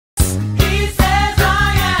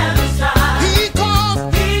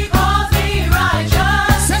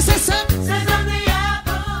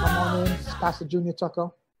Pastor Junior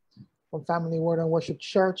Tucker from Family Word and Worship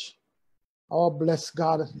Church. Oh, bless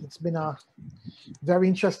God. It's been a very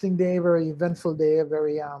interesting day, very eventful day, a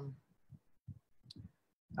very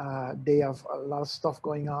day of a lot of stuff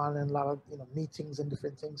going on and a lot of meetings and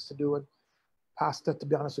different things to do. And Pastor, to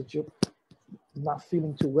be honest with you, I'm not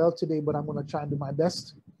feeling too well today, but I'm going to try and do my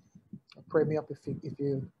best. Pray me up if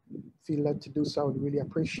you feel led to do so. I would really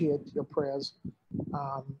appreciate your prayers.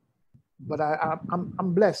 But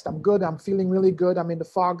I'm blessed. I'm good. I'm feeling really good. I'm in the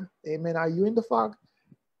fog. Amen. Are you in the fog?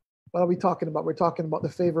 What are we talking about? We're talking about the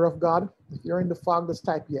favor of God. If you're in the fog, just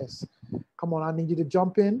type yes. Come on, I need you to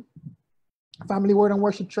jump in. Family Word and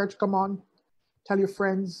Worship Church, come on. Tell your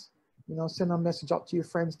friends, send a message out to your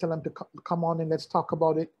friends. Tell them to come on and let's talk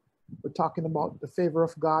about it. We're talking about the favor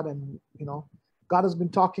of God. And, God has been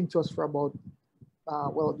talking to us for about,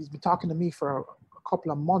 he's been talking to me for a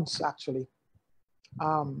couple of months, actually.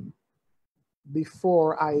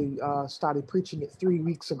 Before I started preaching it 3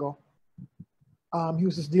 weeks ago. He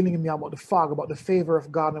was just dealing with me about the fog, about the favor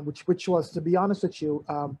of God, and which was, to be honest with you,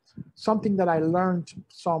 something that I learned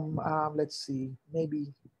some,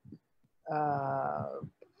 maybe,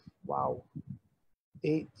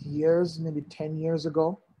 8 years, maybe 10 years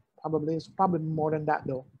ago, probably. It's probably more than that,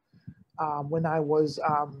 though. When I was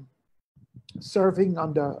serving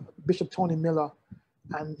under Bishop Tony Miller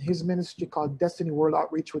and his ministry called Destiny World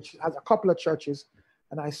Outreach, which has a couple of churches.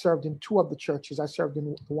 And I served in two of the churches. I served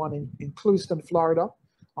in one in Clewiston, Florida,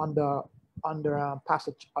 under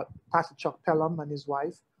Pastor Chuck Pelham and his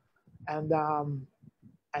wife. And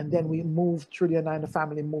then we moved, Trudy and I and the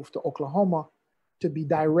family moved to Oklahoma to be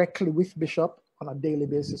directly with Bishop on a daily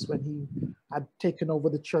basis when he had taken over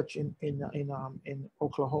the church in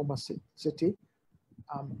Oklahoma City,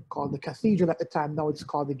 called the Cathedral at the time. Now it's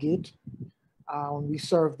called the Gate. We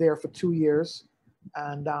served there for 2 years.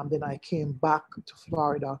 And then I came back to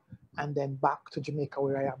Florida and then back to Jamaica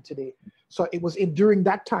where I am today. So it was during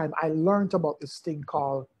that time I learned about this thing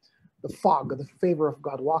called the fog, the favor of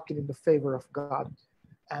God, walking in the favor of God.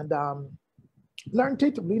 And learned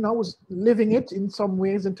it, was living it in some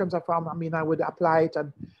ways in terms of, I would apply it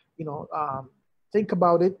and, think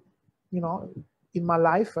about it, in my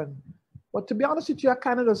life. But to be honest with you, I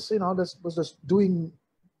kind of just, was just doing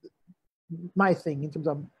my thing in terms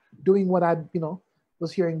of doing what I,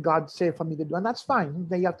 was hearing God say for me to do. And that's fine.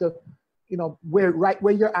 Then you have to, where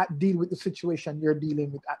you're at, deal with the situation you're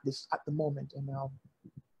dealing with at the moment. And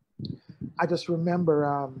I just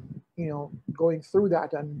remember, going through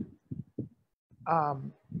that and,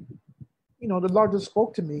 the Lord just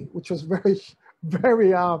spoke to me, which was very,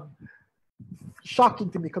 very shocking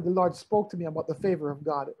to me because the Lord spoke to me about the favor of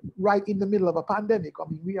God right in the middle of a pandemic.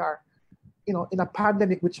 We are, in a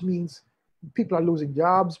pandemic, which means people are losing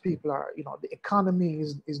jobs. People are, the economy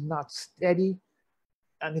is not steady,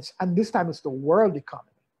 and this time it's the world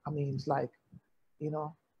economy. It's like,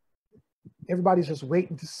 everybody's just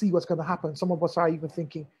waiting to see what's going to happen. Some of us are even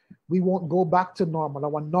thinking we won't go back to normal.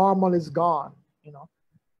 Our normal is gone,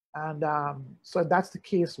 and so if that's the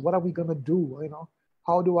case, what are we going to do?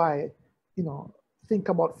 How do I, think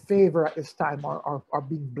about favor at this time or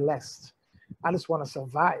being blessed? I just want to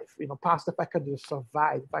survive, Pastor. If I could just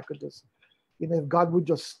survive, if I could just. If God would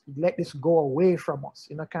just let this go away from us,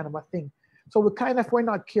 kind of a thing. So we're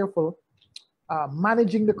not careful,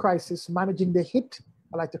 managing the crisis, managing the hit,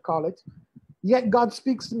 I like to call it. Yet God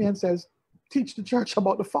speaks to me and says, teach the church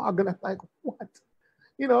about the fog. And I'm like,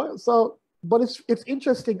 what? So, but it's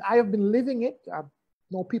interesting. I have been living it. I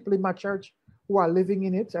know people in my church who are living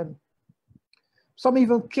in it. And some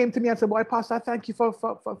even came to me and said, boy, Pastor, I thank you for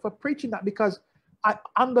preaching that because I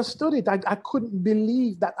understood it. I couldn't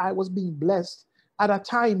believe that I was being blessed at a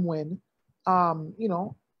time when,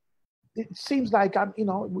 it seems like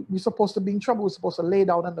we're supposed to be in trouble. We're supposed to lay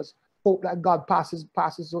down and just hope that God passes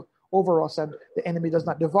over us and the enemy does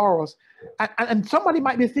not devour us. And somebody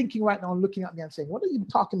might be thinking right now, looking at me and saying, what are you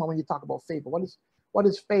talking about when you talk about favor? What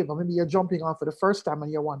is favor? Maybe you're jumping on for the first time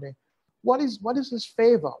and you're wondering, what is this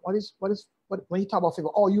favor? What when you talk about favor?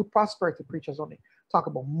 Oh, you prosperity preachers only talk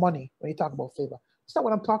about money when you talk about favor. That's not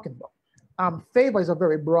what I'm talking about. Favor is a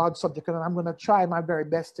very broad subject, and I'm going to try my very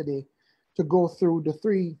best today to go through the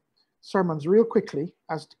 3 sermons real quickly,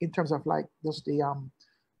 as in terms of like just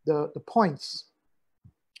the points,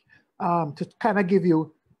 to kind of give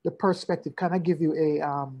you the perspective, kind of give you a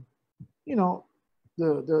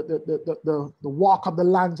the walk of the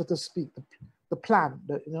land, so to speak, the plan,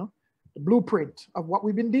 the blueprint of what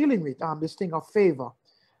we've been dealing with. This thing of favor.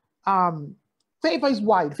 Favor is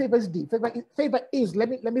wide. Favor is deep. Favor is, let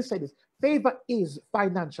me say this. Favor is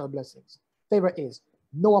financial blessings. Favor is.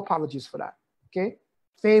 No apologies for that. Okay?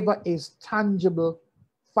 Favor is tangible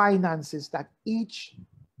finances that each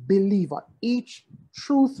believer, each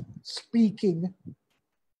truth speaking,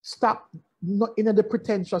 stop not in the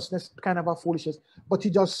pretentiousness kind of a foolishness, but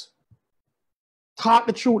you just talk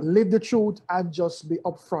the truth, live the truth, and just be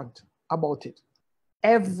upfront about it.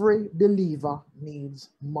 Every believer needs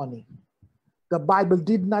money. The Bible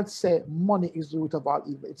did not say money is the root of all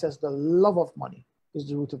evil. It says the love of money is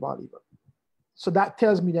the root of all evil. So that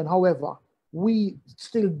tells me then, however, we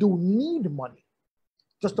still do need money.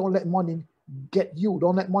 Just don't let money get you.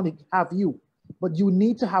 Don't let money have you. But you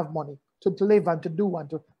need to have money to live and to do and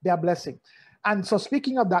to be a blessing. And so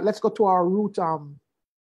speaking of that, let's go to our root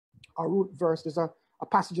verse. There's a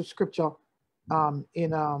passage of scripture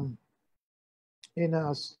in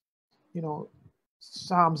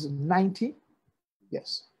Psalms 90.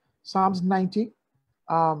 Yes, Psalms 90.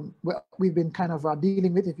 We've been kind of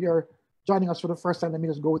dealing with. If you're joining us for the first time, let me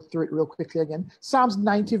just go through it real quickly again. Psalms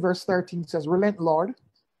 90 verse 13 says, "Relent, Lord,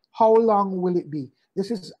 how long will it be?"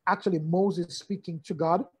 This is actually Moses speaking to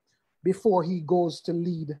God before he goes to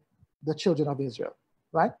lead the children of Israel,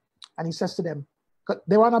 right? And he says to them,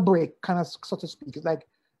 they're on a break, kind of, so to speak. It's like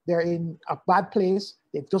they're in a bad place.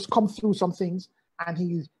 They've just come through some things,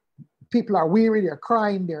 and people are weary, they're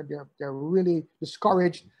crying, they're really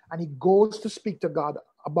discouraged, and he goes to speak to God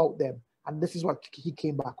about them. And this is what he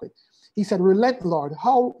came back with. He said, "Relent, Lord,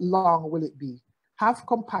 how long will it be? Have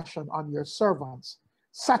compassion on your servants.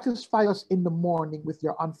 Satisfy us in the morning with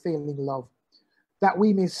your unfailing love, that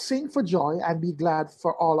we may sing for joy and be glad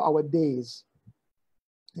for all our days."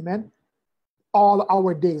 Amen. All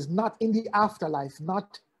our days, not in the afterlife,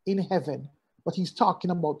 not in heaven, but he's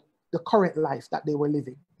talking about the current life that they were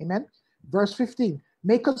living. Amen. Verse 15,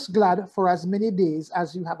 "Make us glad for as many days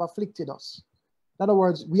as you have afflicted us." In other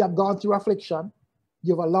words, we have gone through affliction.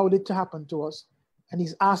 You've allowed it to happen to us. And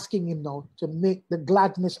he's asking him now to make the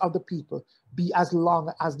gladness of the people be as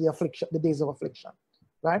long as the days of affliction,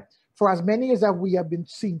 right? "For as many as we have been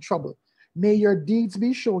seeing trouble, may your deeds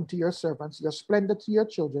be shown to your servants, your splendor to your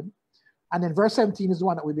children." And then verse 17 is the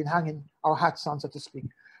one that we've been hanging our hats on, so to speak.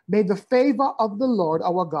 "May the favor of the Lord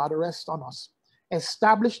our God rest on us.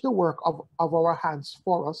 Establish the work of our hands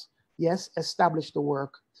for us." Yes, establish the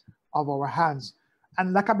work of our hands.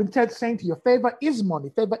 And like I've been saying to you, favor is money.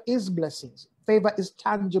 Favor is blessings. Favor is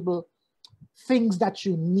tangible things that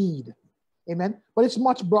you need. Amen. But it's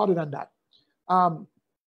much broader than that.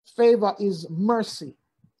 Favor is mercy.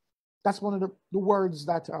 That's one of the words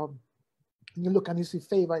that you look and you see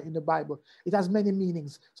favor in the Bible. It has many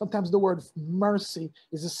meanings. Sometimes the word mercy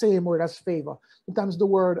is the same word as favor. Sometimes the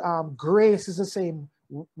word grace is the same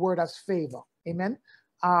word as favor. Amen.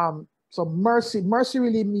 So mercy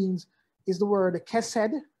really is the word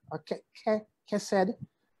kesed, or kesed,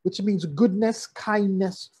 which means goodness,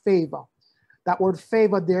 kindness, favor. That word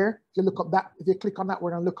favor there, if you look up that, if you click on that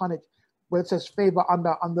word and look on it, where it says favor on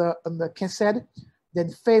the kesed, then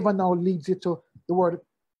favor now leads you to the word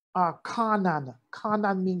kanan.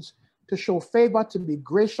 Kanan means to show favor, to be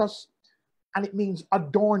gracious, and it means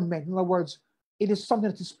adornment. In other words, it is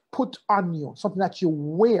something that is put on you, something that you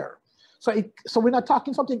wear. So we're not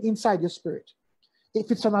talking something inside your spirit. If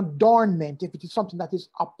it's an adornment, if it is something that is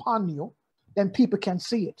upon you, then people can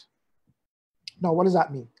see it. Now, what does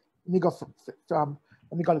that mean? Let me go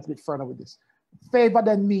a little bit further with this. Favor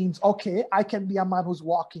then means, okay, I can be a man who's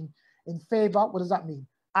walking in favor. What does that mean?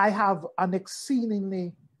 I have an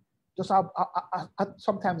exceedingly,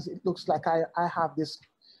 sometimes it looks like I have this,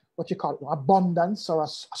 what you call it, abundance, or a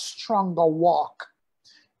stronger walk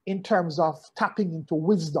in terms of tapping into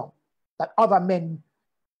wisdom that other men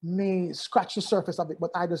may scratch the surface of it, but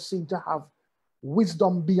I just seem to have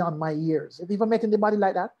wisdom beyond my years. If you've ever met anybody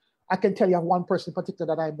like that, I can tell you of one person in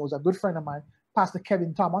particular that I know is a good friend of mine, Pastor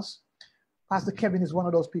Kevin Thomas. Pastor Kevin is one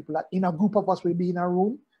of those people that in a group of us will be in a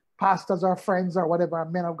room, pastors or friends or whatever,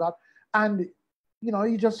 men of God, and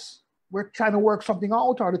we're trying to work something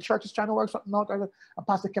out, or the church is trying to work something out, and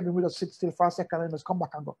Pastor Kevin will just sit still for a second and just come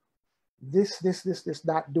back and go, this,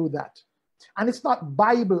 that, do that. And it's not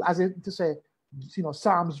Bible as in to say,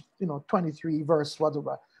 Psalms, 23 verse,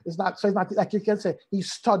 whatever. It's not like you can say he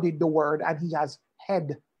studied the word and he has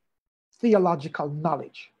had theological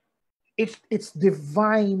knowledge. It's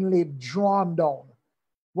divinely drawn down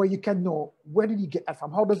where you can know, where did he get that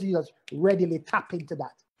from? How does he just readily tap into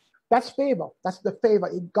that? That's favor. That's the favor.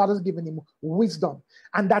 God has given him wisdom.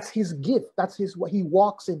 And that's his gift. That's what he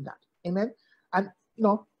walks in that. Amen. And,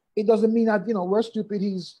 it doesn't mean that, we're stupid,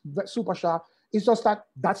 he's super sharp. It's just that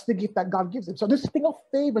that's the gift that God gives him. So this thing of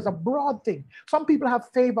favor is a broad thing. Some people have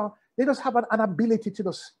favor. They just have an ability to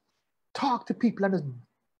just talk to people and just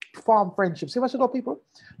form friendships. See what you know, people?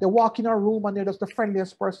 They walk in a room and they're just the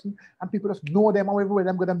friendliest person, and people just know them, or everywhere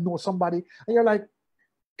them going to know somebody. And you're like,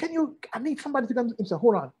 I need somebody to come. He said,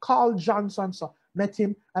 hold on, Carl Johnson, so met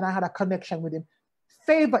him, and I had a connection with him.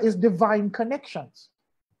 Favor is divine connections.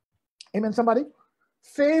 Amen, somebody?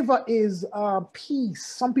 Favor is peace.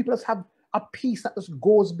 Some people just have a peace that just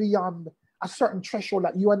goes beyond a certain threshold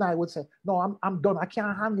that you and I would say, no, I'm done. I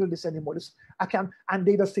can't handle this anymore. I can't. And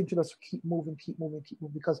they just seem to just keep moving,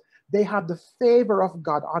 because they have the favor of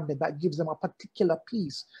God on them that gives them a particular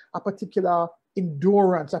peace, a particular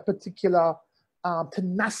endurance, a particular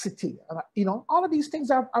tenacity. All of these things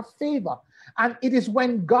are favor. And it is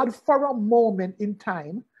when God, for a moment in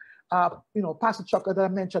time, Pastor Chuck that I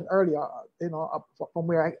mentioned earlier, from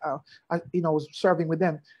where I was serving with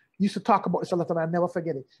them, used to talk about this a lot, and I never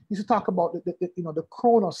forget it. Used to talk about the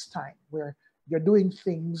Chronos time, where you're doing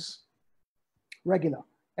things regular.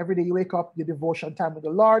 Every day you wake up, your devotion time with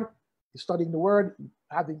the Lord, you're studying the Word,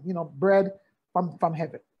 having bread from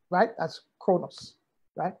heaven, right? That's Chronos,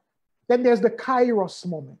 right? Then there's the Kairos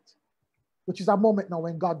moment, which is a moment now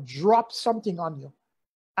when God drops something on you,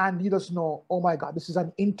 and you just know, oh my God, this is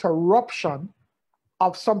an interruption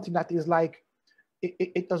of something that is like,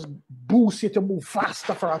 it does boost you to move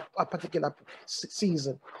faster for a particular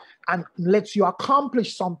season, and lets you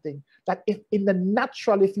accomplish something that if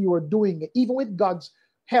you were doing it, even with God's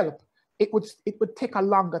help, it would take a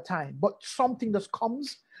longer time. But something just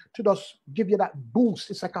comes to just give you that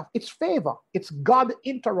boost. It's like it's favor. It's God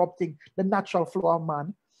interrupting the natural flow of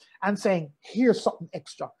man and saying, here's something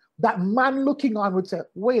extra. That man looking on would say,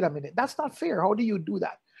 wait a minute, that's not fair. How do you do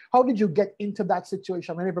that? How did you get into that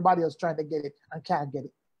situation when everybody else trying to get it and can't get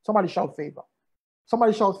it? Somebody shout favor.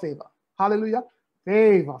 Somebody shout favor. Hallelujah.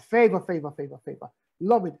 Favor, favor, favor, favor, favor.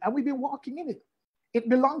 Love it. And we've been walking in it. It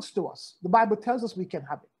belongs to us. The Bible tells us we can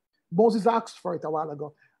have it. Moses asked for it a while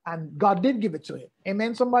ago, and God did give it to him.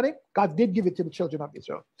 Amen, somebody? God did give it to the children of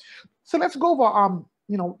Israel. So let's go over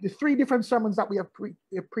the 3 different sermons that we have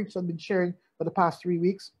preached and been sharing for the past 3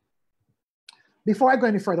 weeks. Before I go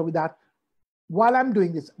any further with that, while I'm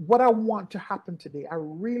doing this, what I want to happen today, I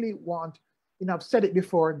really want, I've said it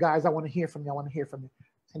before, guys, I want to hear from you. I want to hear from you.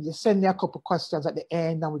 And you send me a couple questions at the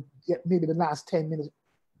end, and we get maybe the last 10 minutes.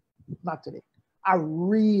 Not today. I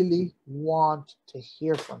really want to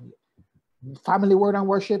hear from you. Family Word and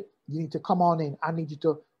Worship, you need to come on in. I need you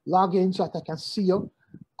to log in so that I can see you,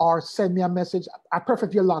 or send me a message. I prefer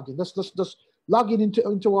if you log in. Just log in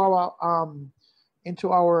into our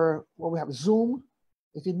what we have, Zoom.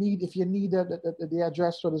 If you need the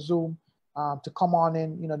address for the Zoom to come on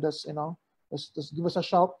in, just give us a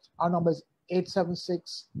shout. Our number is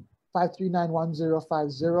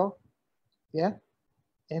 876-539-1050. Yeah,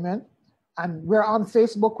 amen. And we're on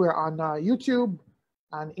Facebook, we're on YouTube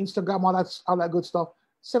and Instagram, all that good stuff.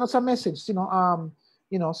 Send us a message. Send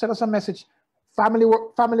us a message. Family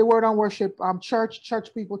Word and Worship,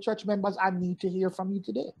 church people, church members. I need to hear from you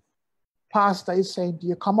today. Pastor is saying to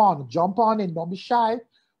you, come on, jump on in, don't be shy.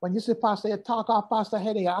 When you say Pastor, you talk off Pastor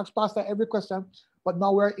head, you ask Pastor every question, but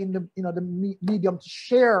now we're in the medium to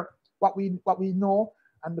share what we know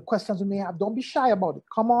and the questions we may have. Don't be shy about it.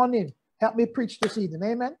 Come on in. Help me preach this evening.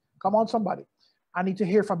 Amen. Come on, somebody. I need to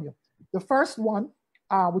hear from you. The first one,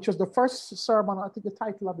 which was the first sermon, I think the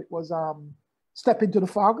title of it was Step into the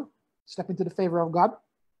Fog, Step into the Favor of God.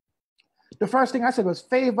 The first thing I said was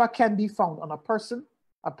favor can be found on a person,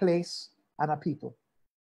 a place, and a people,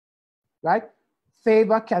 right?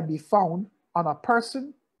 Favor can be found on a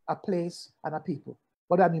person, a place, and a people.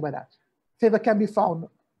 What do I mean by that? Favor can be found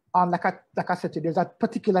on, like I said to you, there's a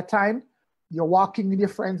particular time you're walking with your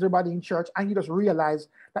friends, everybody in church, and you just realize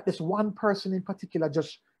that this one person in particular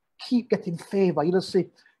just keep getting favor. You just see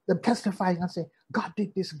them testifying and say, God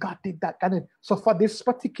did this, God did that. And then, so for this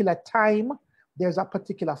particular time, there's a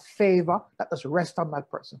particular favor that just rests on that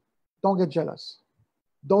person. Don't get jealous.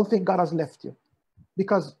 Don't think God has left you,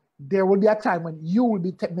 because there will be a time when you will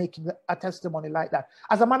be making a testimony like that.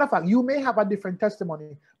 As a matter of fact, you may have a different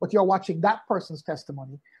testimony, but you're watching that person's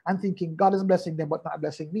testimony and thinking God is blessing them, but not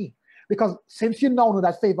blessing me. Because since you now know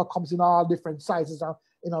that favor comes in all different sizes and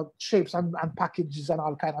shapes and packages and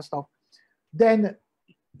all kind of stuff, then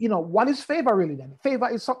what is favor really then?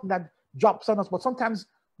 Favor is something that drops on us, but sometimes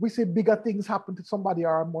we see bigger things happen to somebody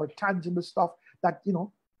or more tangible stuff that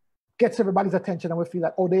gets everybody's attention, and we feel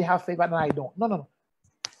like, oh, they have favor and I don't. No.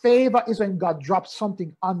 Favor is when God drops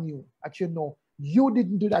something on you that you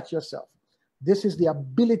didn't do that yourself. This is the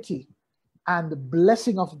ability and the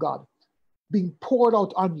blessing of God being poured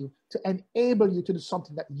out on you to enable you to do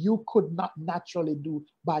something that you could not naturally do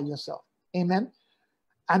by yourself. Amen.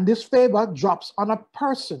 And this favor drops on a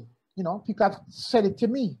person. People have said it to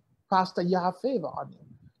me. Pastor, you have favor on you.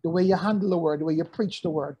 The way you handle the word, the way you preach the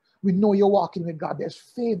word, we know you're walking with God. There's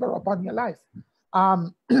favor upon your life.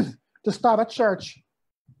 To start a church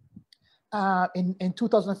in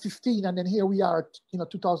 2015, and then here we are,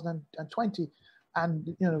 2020,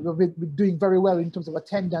 and we're doing very well in terms of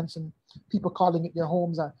attendance and people calling it their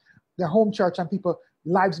homes and their home church, and people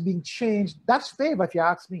lives being changed. That's favor, if you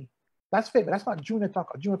ask me. That's favor. That's not Junior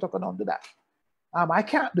Tucker. Junior Tucker don't do that. I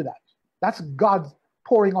can't do that. That's God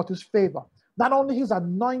pouring out his favor. Not only his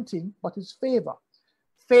anointing, but his favor.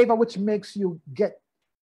 Favor which makes you get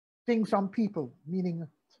things from people, meaning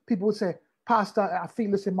people would say, Pastor, I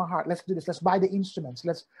feel this in my heart. Let's do this. Let's buy the instruments.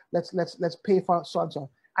 Let's pay for so and so.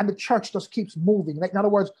 And the church just keeps moving. Like, in other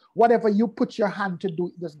words, whatever you put your hand to do,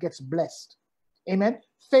 it just gets blessed. Amen.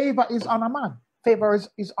 Favor is on a man. Favor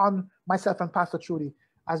is on myself and Pastor Trudy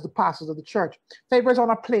as the pastors of the church. Favor is on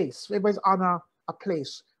a place. Favor is on a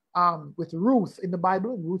place. With Ruth in the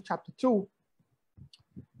Bible, in Ruth chapter 2,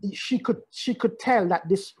 she could tell that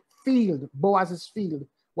this field, Boaz's field,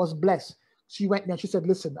 was blessed. She went there and she said,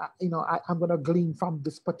 listen, I'm going to glean from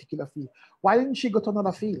this particular field. Why didn't she go to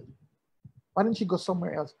another field? Why didn't she go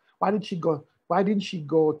somewhere else? Why didn't she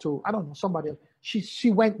go to, I don't know, somebody else?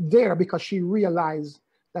 She went there because she realized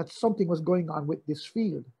that something was going on with this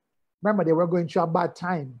field. Remember, they were going through a bad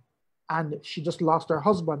time, and she just lost her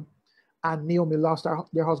husband, and Naomi lost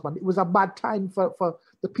their husband. It was a bad time for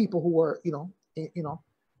the people who were, in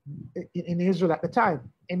Israel at the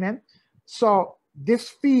time. Amen. So this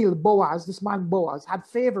field, Boaz, this man Boaz, had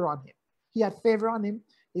favor on him. He had favor on him.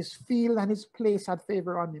 His field and his place had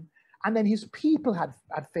favor on him. And then his people had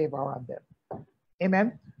favor on them.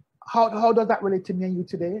 Amen. How does that relate to me and you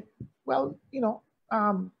today? Well,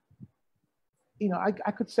 I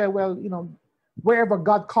could say, well, wherever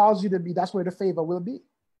God calls you to be, that's where the favor will be.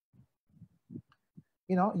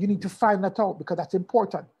 You need to find that out, because that's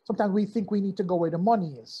important. Sometimes we think we need to go where the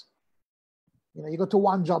money is. You go to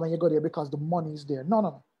one job and you go there because the money is there.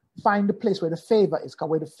 No. Find the place where the favor is, because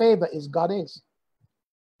where the favor is, God is.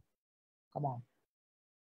 Come on.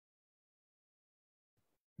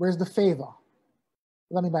 Where's the favor?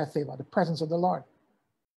 What do I mean by favor? The presence of the Lord.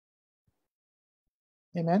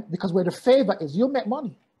 Amen. Because where the favor is, you'll make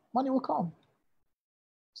money. Money will come.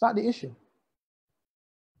 It's not the issue.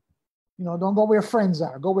 Don't go where friends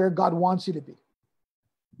are. Go where God wants you to be.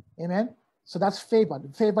 Amen. So that's favor.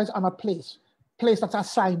 The favor is on a place that's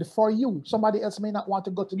assigned for you. Somebody else may not want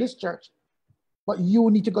to go to this church, but you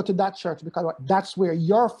need to go to that church, because that's where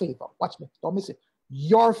your favor, watch me, don't miss it,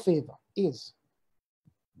 your favor is.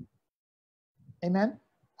 Amen.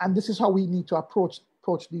 And this is how we need to approach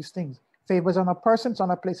these things. Favor is on a person, it's on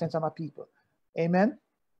a place, and it's on a people. Amen.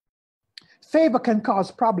 Favor can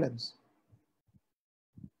cause problems.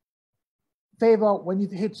 Favor, when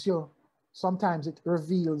it hits you, sometimes it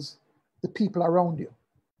reveals the people around you,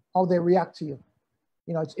 how they react to you.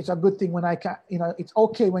 It's a good thing when it's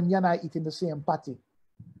okay when you and I eat in the same patty.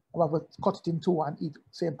 We'll cut it in two and eat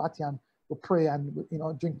same patty, and we'll pray and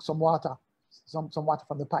drink some water, some water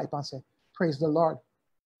from the pipe, and say, praise the Lord.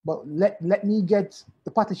 But let me get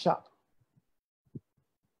the patty shop.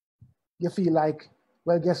 You feel like,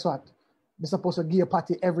 well, guess what? You're supposed to give a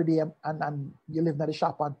patty every day, and you live in the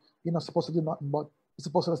shop, and you're not supposed to do nothing, but you're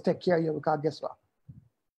supposed to just take care of you, because guess what?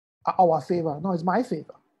 Our favor. No, it's my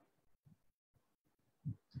favor.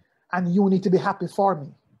 And you need to be happy for me,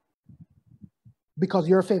 because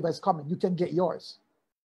your favor is coming. You can get yours.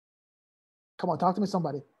 Come on, talk to me,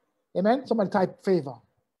 somebody. Amen? Somebody type favor.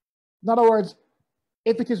 In other words,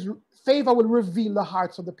 if it is favor, will reveal the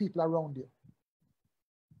hearts of the people around you.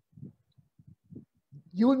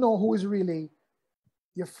 You will know who is really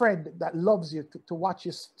your friend that loves you, to watch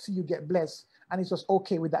you, see you get blessed, and it's just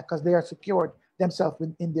okay with that, because they are secured themselves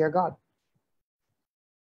in their God.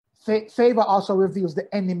 Favor also reveals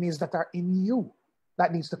the enemies that are in you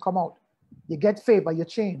that needs to come out. You get favor, you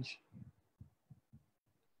change,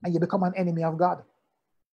 and you become an enemy of God.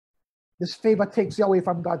 This favor takes you away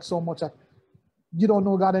from God so much that you don't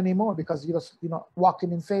know God anymore, because you're not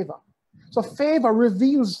walking in favor. So favor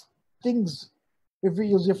reveals things,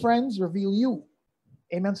 reveals your friends, reveal you.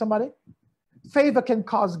 Amen, somebody? Favor can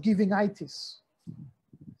cause giving-itis.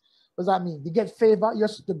 What does that mean? You get favor,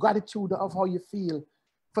 the gratitude of how you feel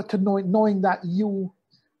knowing that you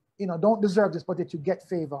don't deserve this, but that you get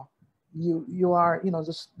favor. You are,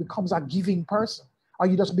 just becomes a giving person, or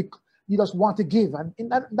you just want to give, and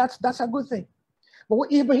that's a good thing. But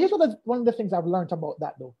here's one of the things I've learned about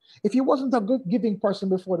that, though. If you wasn't a good giving person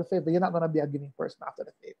before the favor, you're not going to be a giving person after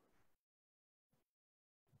the favor.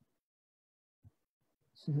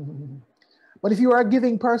 But if you are a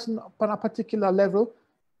giving person on a particular level,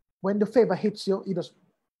 when the favor hits you,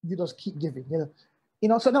 you just keep giving.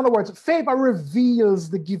 So in other words, favor reveals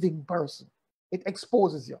the giving person. It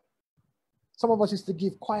exposes you. Some of us used to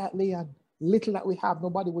give quietly, and little that we have,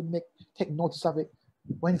 nobody would take notice of it.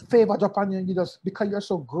 When favor drop on you, you just, because you're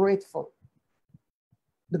so grateful.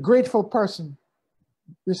 The grateful person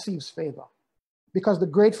receives favor because the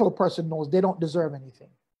grateful person knows they don't deserve anything.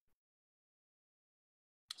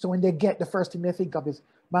 So when they get, the first thing they think of is,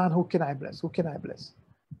 man, who can I bless? Who can I bless?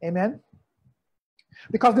 Amen?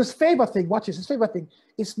 Because this favor thing, watch this favor thing,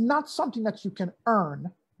 it's not something that you can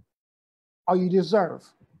earn or you deserve.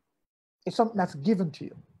 It's something that's given to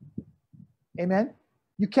you. Amen?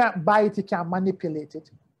 You can't buy it, you can't manipulate it.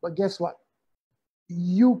 But guess what?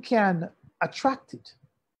 You can attract it.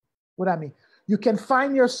 What I mean? You can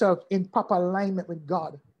find yourself in proper alignment with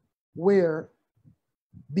God, where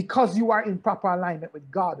because you are in proper alignment with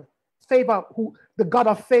God, the God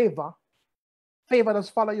of favor does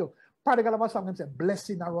follow you. Prodigal of a song said,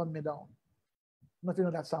 blessing are run me down. I don't know if you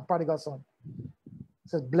know that song, Prodigal Son. It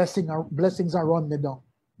says, blessings are run me down.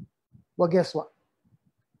 Well, guess what?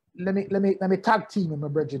 Let me tag team in my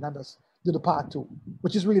brethren and just do the part 2,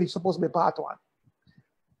 which is really supposed to be part 1.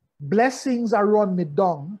 Blessings are run me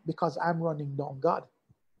down because I'm running down God.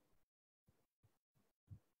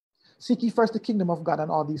 Seek ye first the kingdom of God,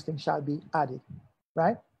 and all these things shall be added.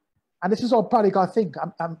 Right? And this is how Prodigal think.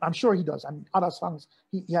 I'm sure he does. And other songs,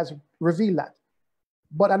 he has revealed that.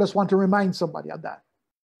 But I just want to remind somebody of that.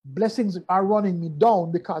 Blessings are running me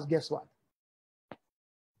down because guess what?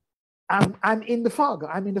 I'm in the fog.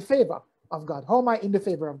 I'm in the favor of God. How am I in the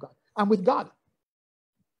favor of God? I'm with God.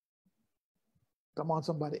 Come on,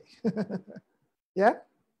 somebody. Yeah?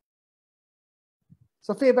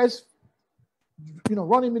 So favor is,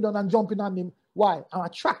 running me down and jumping on me. Why? I'm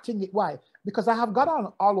attracting it. Why? Because I have God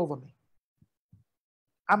all over me.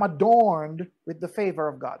 I'm adorned with the favor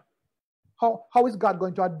of God. How is God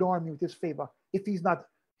going to adorn me with his favor if he's not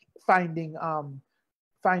finding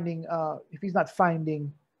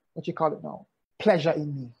what you call it now, pleasure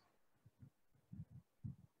in me?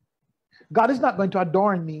 God is not going to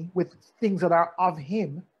adorn me with things that are of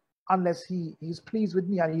him unless he's pleased with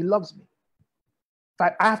me and he loves me. In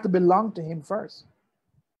fact, I have to belong to him first.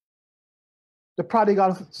 The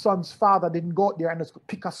prodigal son's father didn't go out there and just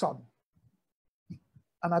pick a son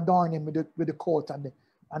and adorn him with the coat and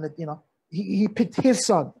he picked his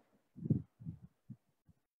son.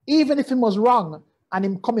 Even if he was wrong and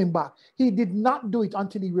him coming back, he did not do it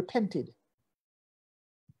until he repented.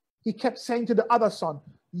 He kept saying to the other son,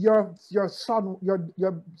 your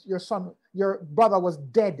brother was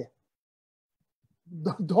dead.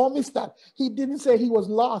 Don't miss that. He didn't say he was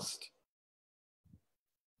lost.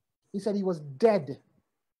 He said he was dead.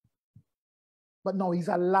 But no, he's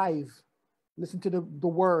alive. Listen to the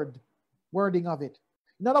wording of it.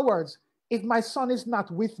 In other words, if my son is not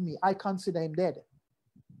with me, I consider him dead.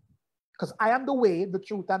 Because I am the way, the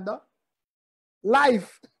truth, and the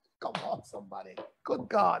life. Come on, somebody. Good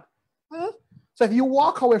God. So if you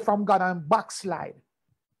walk away from God and backslide,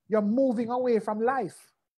 you're moving away from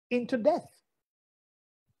life into death.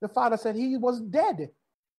 The father said he was dead,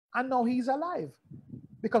 and now he's alive.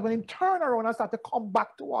 Because when he turned around and started to come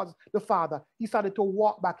back towards the father, he started to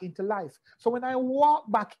walk back into life. So when I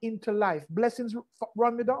walk back into life, blessings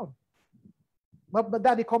run me down. But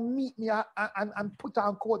daddy come meet me and put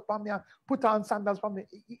on coat for me and put on sandals for me.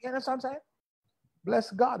 You understand what I'm saying?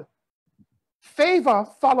 Bless God. Favor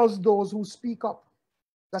follows those who speak up.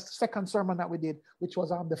 That's the second sermon that we did, which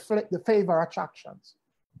was on the favor attractions.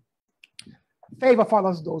 Favor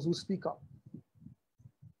follows those who speak up.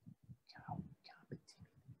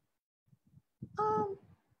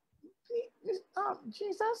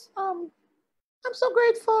 Jesus, I'm so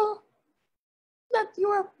grateful that you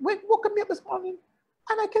woke me up this morning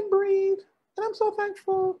and I can breathe, and I'm so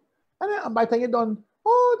thankful. And then by the time you're done,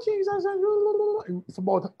 oh Jesus, it's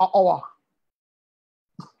about an hour.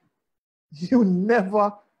 You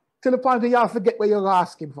never, till the point where you forget what you're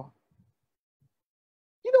asking for.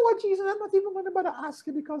 You know what, Jesus, I'm not even going to bother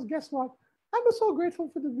asking, because guess what? I'm so grateful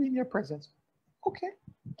for being in your presence. Okay.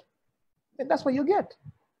 And that's what you get,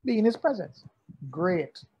 being in his presence.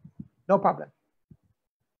 Great. No problem.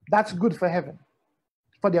 That's good for heaven,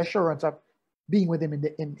 for the assurance of being with him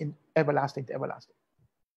in everlasting to everlasting.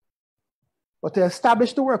 But to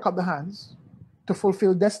establish the work of the hands, to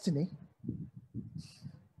fulfill destiny,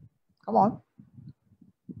 come on,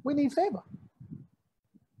 we need favor.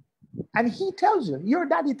 And he tells you, your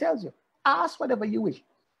daddy tells you, ask whatever you wish.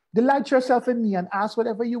 Delight yourself in me and ask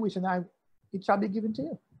whatever you wish, and it shall be given to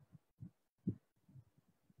you.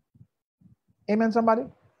 Amen, somebody?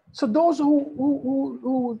 So those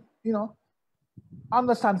who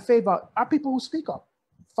understand favor are people who speak up.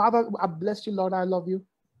 Father, I bless you, Lord, I love you.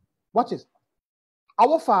 Watch this.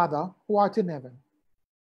 Our Father who art in heaven,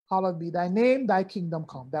 hallowed be thy name, thy kingdom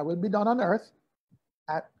come. That will be done on earth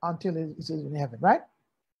until it is in heaven, right?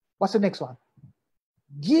 What's the next one?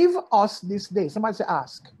 Give us this day. Somebody say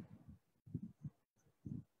ask. That's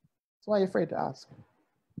why you're afraid to ask.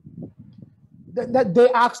 That they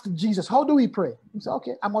asked Jesus, how do we pray? He said,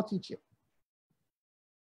 okay, I'm going to teach you.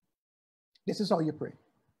 This is how you pray.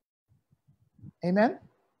 Amen?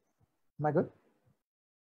 Am I good?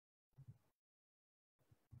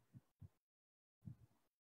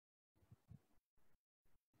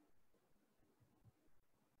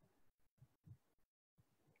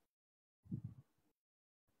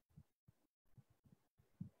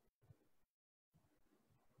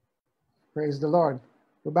 Praise the Lord.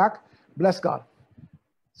 We're back. Bless God.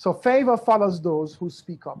 So favor follows those who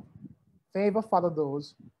speak up. Favor follows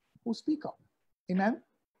those who speak up. Amen?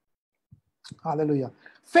 Hallelujah.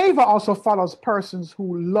 Favor also follows persons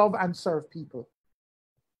who love and serve people.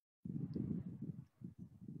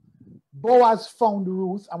 Boaz found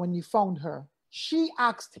Ruth, and when he found her, she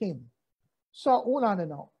asked him. So hold on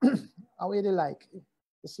now. How do they like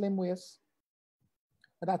the slim waist?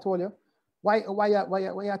 That I told you. Why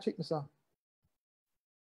you trick me, sir?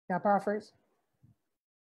 Can I paraphrase?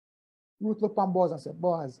 Ruth looked on Boaz and said,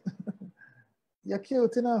 Boaz, you're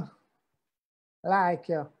cute, you know. I like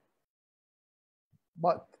you.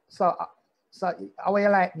 But so how you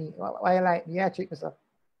like me? Why you like me? Yeah, trick me, sir.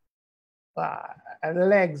 And the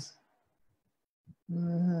legs.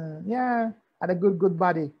 Yeah, and a good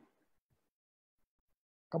body.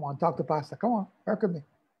 Come on, talk to Pastor. Come on, work with me.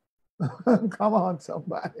 Come on,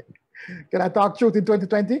 somebody. Can I talk truth in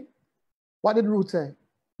 2020? What did Ruth say?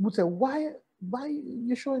 Ruth said, why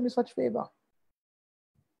you showing me such favor?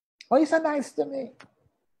 Oh, you're so nice to me.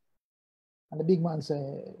 And the big man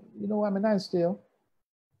said, you know I'm nice to you.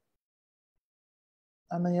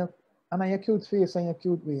 And then your cute face and your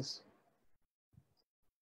cute waist.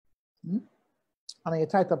 And then your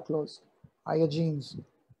tight up clothes. Or your jeans.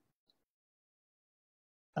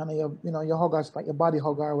 And your hugger spot, your body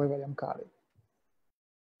hugger, whatever them call it.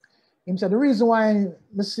 He said, the reason why I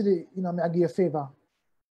city, I give you a favor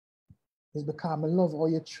is because I love how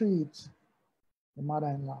you treat your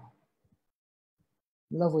mother-in-law.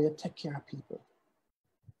 Love how you take care of people.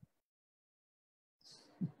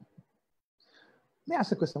 Let me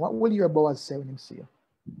ask you a question. What will your Boaz say when he see you?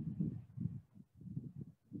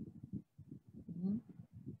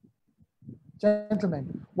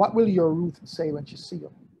 Gentlemen, what will your Ruth say when she see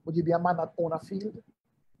you? Would you be a man that own a field?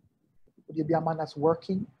 Would you be a man that's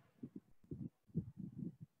working?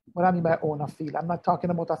 What I mean by own a field, I'm not talking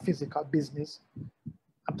about a physical business.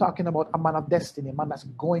 I'm talking about a man of destiny, a man that's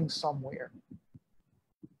going somewhere.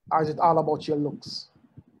 Or is it all about your looks?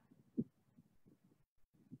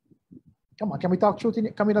 Come on, can we talk truth in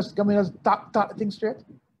it? Can we just talk things straight?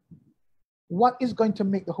 What is going to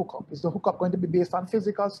make the hookup? Is the hookup going to be based on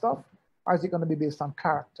physical stuff? Or is it going to be based on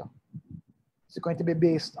character? Is it going to be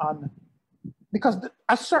based on... Because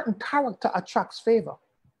a certain character attracts favor.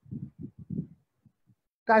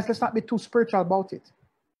 Guys, let's not be too spiritual about it.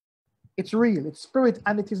 It's real, it's spirit,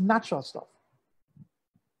 and it is natural stuff.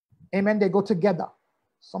 Amen, they go together.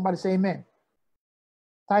 Somebody say amen.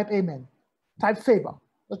 Type amen. Type favor.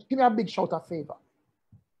 Let's give me a big shout of favor.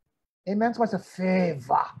 Amen, somebody say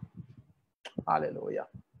favor. Hallelujah.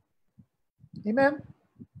 Amen.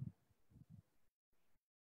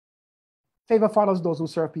 Favor follows those who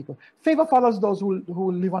serve people. Favor follows those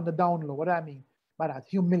who live on the down low. What do I mean by that?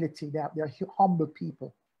 Humility. They're humble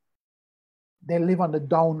people. They live on the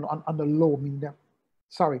down, on the low. I mean,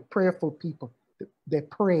 prayerful people. They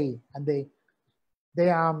pray and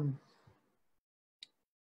they're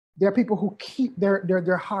people who keep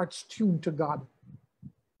their hearts tuned to God.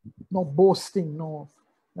 No boasting,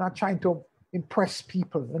 not trying to impress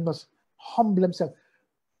people. They must humble themselves.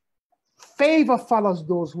 Favor follows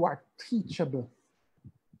those who are teachable.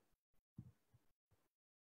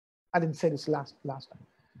 I didn't say this last time.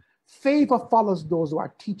 Favor follows those who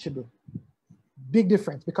are teachable. Big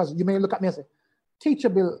difference, because you may look at me and say,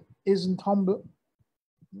 teachable isn't humble.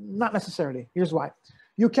 Not necessarily. Here's why.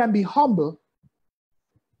 You can be humble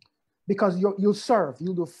because you serve.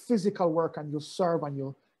 You do physical work and you serve and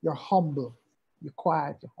you're humble. You're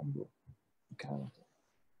quiet, you're humble. Okay.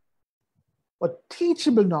 But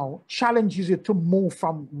teachable now challenges you to move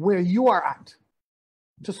from where you are at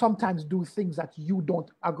to sometimes do things that you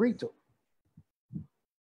don't agree to.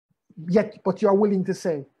 But you're willing to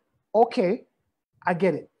say, okay, I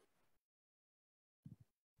get it.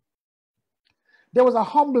 There was a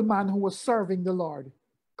humble man who was serving the Lord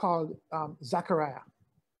called Zachariah.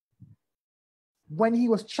 when he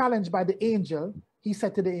was challenged by the angel, he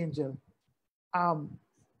said to the angel,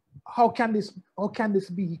 how can this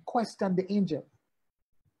be? He questioned the angel.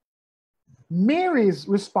 Mary's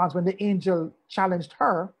response when the angel challenged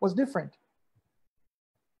her was different.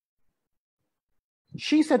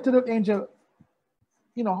 She said to the angel,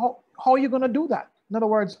 you know, how are you going to do that? In other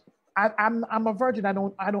words, I'm a virgin. I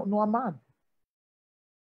don't know a man.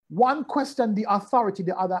 One questioned the authority,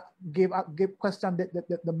 the other questioned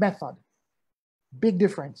the method. Big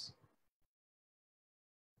difference.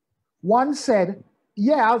 One said,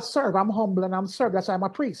 yeah, I'll serve. I'm humble and I'm served. That's why I'm a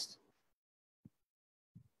priest.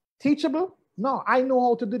 Teachable? No, I know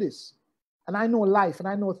how to do this. And I know life and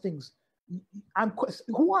I know things.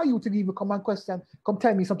 Who are you to even come and question, come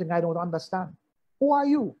tell me something I don't understand? Who are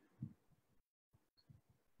you?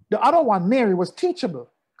 The other one, Mary, was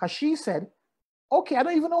teachable because she said, okay, I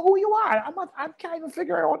don't even know who you are. I can't even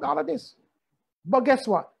figure out all of this. But guess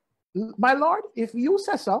what? My Lord, if you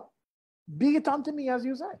say so, be it unto me as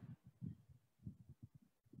you say.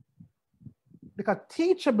 Because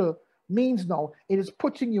teachable means now it is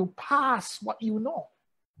putting you past what you know.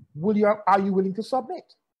 Are you willing to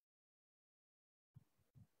submit?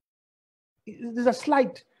 There's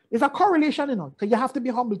a correlation, you know, because you have to be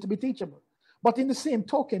humble to be teachable. But in the same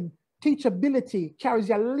token, teachability carries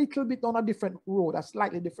you a little bit on a different road, a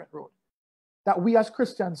slightly different road. That we as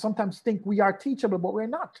Christians sometimes think we are teachable, but we're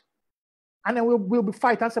not. And then we'll be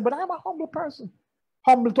fighting and say, but I'm a humble person.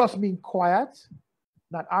 Humble to us being quiet,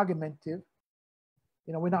 not argumentative.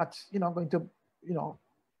 You know, we're not, you know, going to, you know,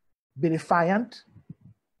 be defiant.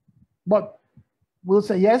 But we'll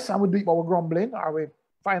say yes, and we'll do it, but we're grumbling, or we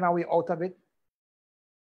find our way out of it.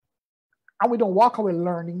 And we don't walk away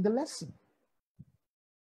learning the lesson.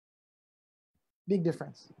 Big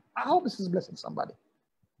difference. I hope this is blessing somebody.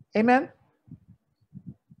 Amen?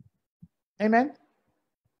 Amen?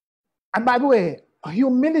 And by the way,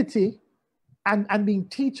 humility and being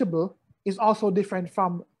teachable is also different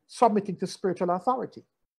from submitting to spiritual authority.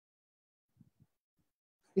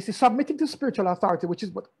 You see, submitting to spiritual authority, which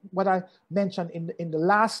is what I mentioned in the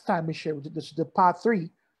last time we shared, this is the part 3.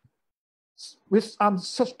 With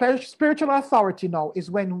spiritual authority now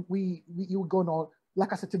is when you go now,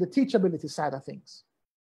 like I said, to the teachability side of things.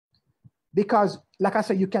 Because, like I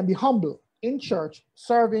said, you can be humble in church,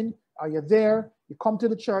 serving, or you're there, you come to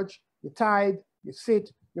the church, you tithe, you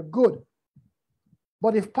sit, you're good.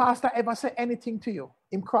 But if pastor ever say anything to you,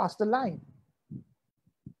 him cross the line.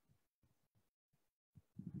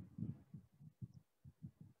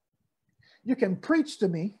 You can preach to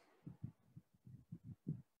me,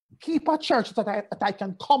 keep a church that I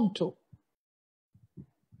can come to.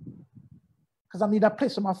 Because I need a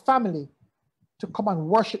place for my family to come and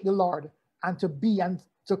worship the Lord and to be and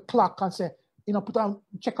to clock and say, you know,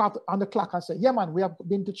 check out on the clock and say, yeah, man, we have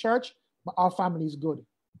been to church, but our family is good.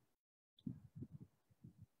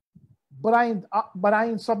 But I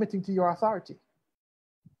ain't submitting to your authority.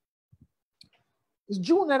 It's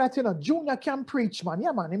Junior that, you know, Junior can preach, man.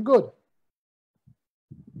 Yeah, man, him good.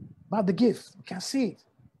 But the gift, you can see it.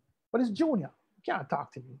 But it's Junior. You can't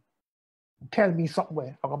talk to me. Tell me something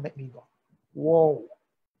where I'm going to make me go. Whoa.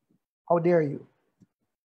 How dare you?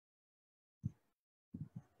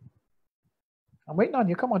 I'm waiting on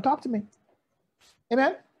you. Come on, talk to me.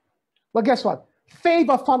 Amen? But guess what?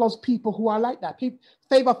 Favor follows people who are like that.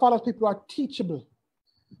 Favor follows people who are teachable,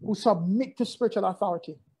 who submit to spiritual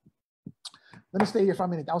authority. Let me stay here for a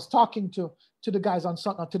minute. I was talking to the guys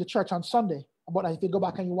to the church on Sunday about that. If you go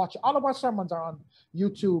back and you watch it, all of our sermons are on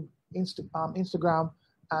YouTube, Instagram,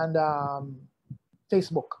 and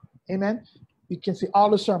Facebook. Amen. You can see all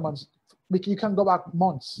the sermons. You can go back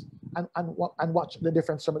months and watch the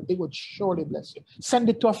different sermons. It would surely bless you. Send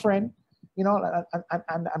it to a friend, you know,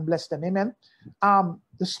 and bless them. Amen.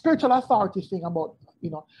 The spiritual authority thing about,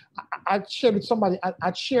 you know, I shared with somebody.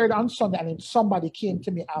 I shared on Sunday, and then somebody came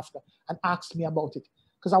to me after and asked me about it,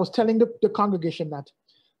 because I was telling the congregation that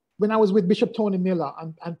when I was with Bishop Tony Miller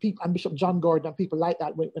and Bishop John Gordon and people like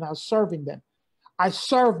that, when I was serving them, I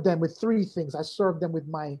served them with 3 things. I served them with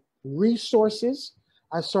my resources,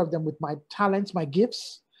 I served them with my talents, my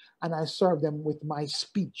gifts, and I served them with my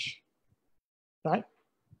speech. Right?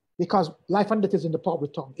 Because life and death is in the power of the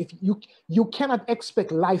tongue. If you cannot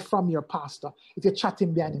expect life from your pastor if you're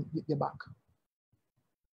chatting behind your back.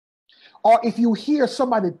 Or if you hear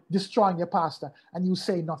somebody destroying your pastor and you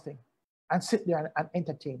say nothing and sit there and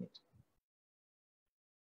entertain it.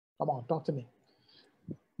 Come on, talk to me.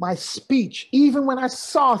 My speech, even when I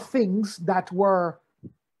saw things that were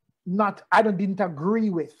didn't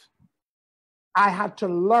agree with, I had to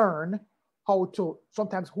learn how to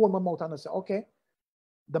sometimes hold my mouth and say, okay,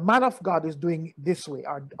 the man of God is doing this way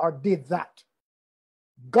or did that.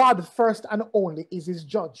 God first and only is his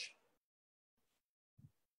judge.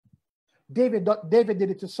 David did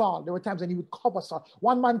it to Saul. There were times when he would cover Saul.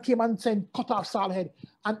 One man came and said, cut off Saul's head.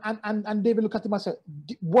 And David looked at him and said,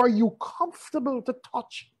 were you comfortable to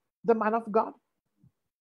touch the man of God?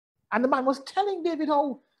 And the man was telling David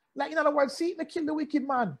how, like in other words, see, they kill the wicked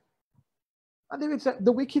man. And David said,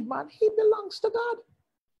 the wicked man, he belongs to God.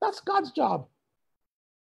 That's God's job.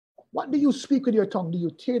 What do you speak with your tongue? Do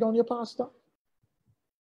you tear down your pastor?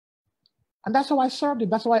 And that's how I served him.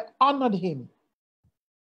 That's how I honored him.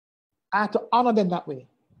 I had to honor them that way.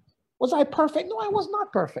 Was I perfect? No, I was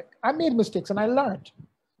not perfect. I made mistakes and I learned.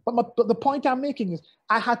 But the point I'm making is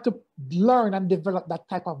I had to learn and develop that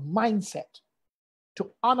type of mindset to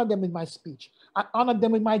honor them in my speech. I honored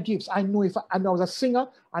them in my gifts. I knew if I was a singer,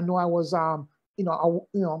 I knew I was,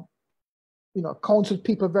 counseled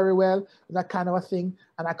people very well, that kind of a thing,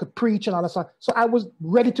 and I could preach and all that stuff. So I was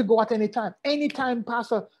ready to go at any time. Anytime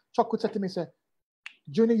Pastor Chuck would say to me, say,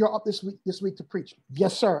 Junior, you're up this week to preach.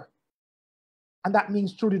 Yes, sir. And that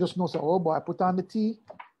means Trudy just knows, oh boy, I put on the tea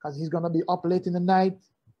because he's going to be up late in the night.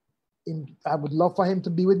 I would love for him to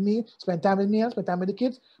be with me, spend time with me, and spend time with the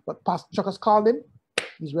kids. But Pastor Chuck has called him.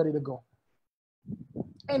 He's ready to go.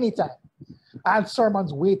 Anytime. I had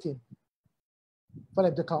sermons waiting for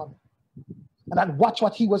them to call me. And I'd watch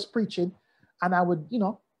what he was preaching, and I would,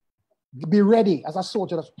 be ready as a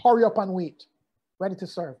soldier. Just hurry up and wait. Ready to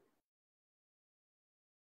serve.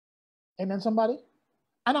 Amen, somebody?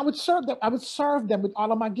 And I would serve them. I would serve them with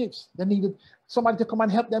all of my gifts. They needed somebody to come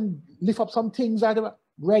and help them lift up some things.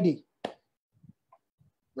 Ready.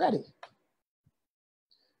 Ready.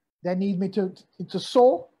 They need me to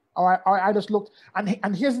sow, or I just looked.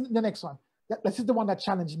 And here's the next one. This is the one that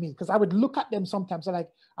challenged me, because I would look at them sometimes. I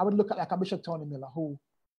would look at like a Bishop Tony Miller,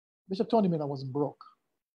 Bishop Tony Miller wasn't broke.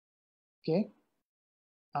 Okay?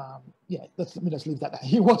 Let me just leave that.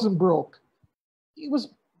 He wasn't broke. He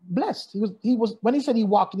was blessed. He was when he said he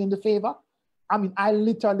walked in the favor, I mean,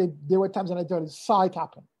 there were times when I literally saw it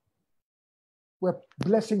happen, where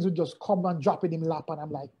blessings would just come and drop in his lap, and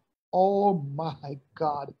I'm like, oh my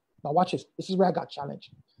God. Now watch this. This is where I got challenged.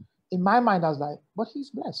 In my mind, I was like, but he's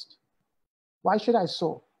blessed. Why should I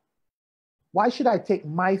sow? Why should I take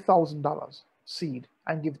my $1,000 seed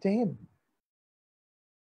and give to him?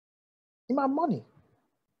 In my money.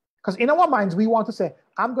 Because in our minds, we want to say,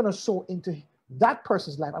 I'm going to sow into that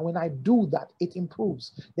person's life. And when I do that, it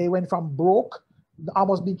improves. They went from broke,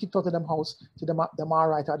 almost being kicked out of them house, to them all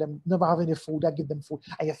right, or them never have any food. I give them food,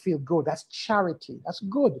 and you feel good. That's charity. That's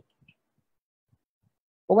good.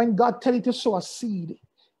 But when God tells you to sow a seed,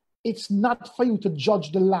 it's not for you to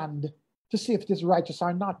judge the land to see if it is righteous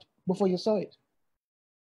or not before you sow it.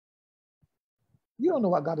 You don't know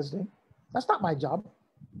what God is doing. That's not my job.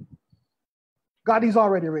 God is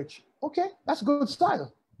already rich. Okay, that's good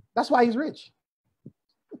style. That's why he's rich.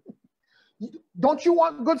 Don't you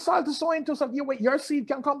want good soil to sow into so your seed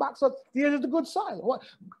can come back? So here's the good soil. What?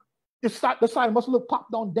 The soil must look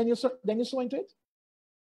popped down, then you sow into it.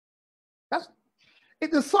 If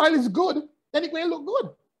the soil is good, then it will look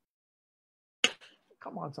good.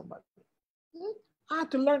 Come on, somebody. I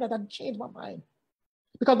had to learn that and change my mind.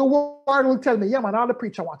 Because the world will tell me, yeah, man, all the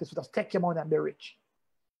preacher wants is to just take your money and be rich.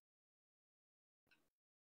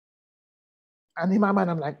 And in my mind,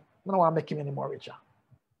 I'm like, I don't want to make him any more richer.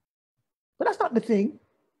 But that's not the thing.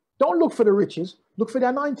 Don't look for the riches. Look for the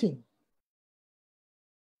anointing.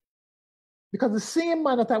 Because the same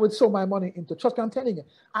man that I would sow my money into, trust me, I'm telling you,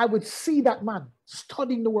 I would see that man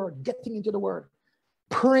studying the word, getting into the word,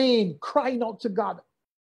 praying, crying out to God.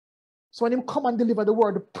 So when him come and deliver the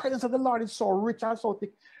word, the presence of the Lord is so rich and so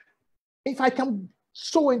thick. If I can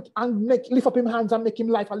sow it and lift up his hands and make him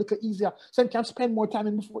life a little easier, so he can spend more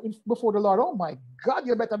time before the Lord, oh my God,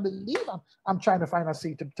 you better believe I'm trying to find a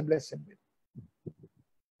seed to bless him with.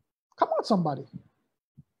 Come on, somebody.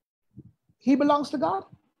 He belongs to God.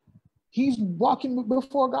 He's walking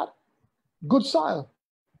before God. Good soil.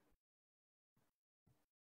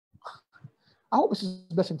 I hope this is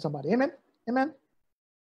blessing somebody. Amen. Amen.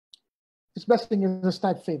 This blessing is a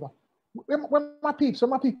slight favor. Where my peeps? Where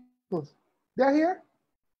my people? They're here?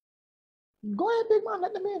 Go ahead, big man.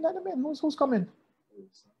 Let them in. Let them in. Who's coming?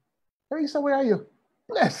 Teresa, where are you?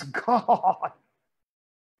 Bless God.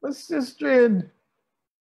 My sister in.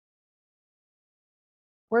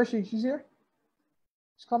 Where is she? She's here?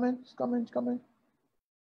 She's coming. She's coming. She's coming.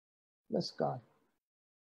 Bless God.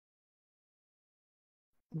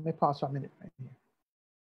 Let me pause for a minute right here.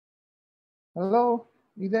 Hello?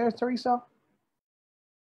 You there, Teresa?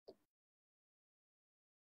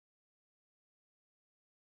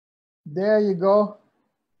 There you go.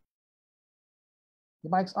 The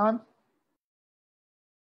mic's on.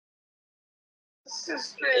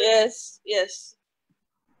 Yes, yes.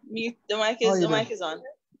 Mute. The mic is on.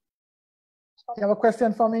 You have a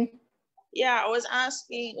question for me? Yeah, I was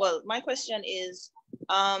asking. Well, my question is,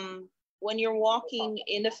 when you're walking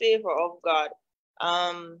in the favor of God,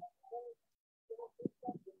 are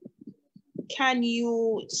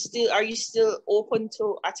you still open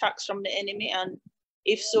to attacks from the enemy? And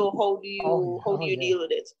if so, how do you deal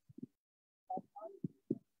with it?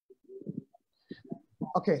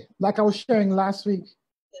 Okay, like I was sharing last week,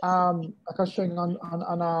 like I was sharing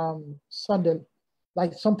on Sunday,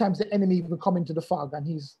 like sometimes the enemy will come into the fog and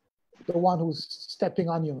he's the one who's stepping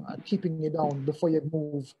on you and keeping you down before you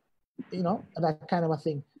move, you know, and that kind of a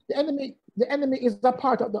thing. The enemy is a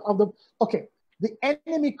part of the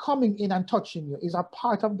enemy coming in and touching you is a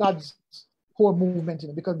part of God's whole movement,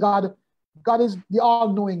 because God is the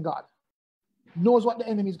all-knowing God, knows what the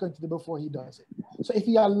enemy is going to do before he does it. So if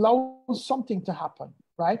he allows something to happen,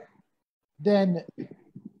 right, then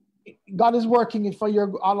God is working it for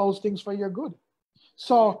all those things for your good.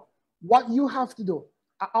 So what you have to do,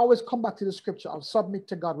 I always come back to the scripture of submit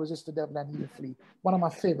to God, resist the devil, and he will flee. One of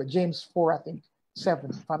my favorite, James 4, I think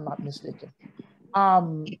 7, if I'm not mistaken.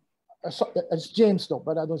 It's James though,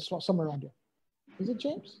 but I don't somewhere around there. Is it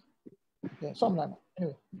James? Yeah, something like that.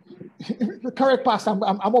 Anyway, the correct pass. I'm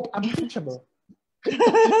teachable.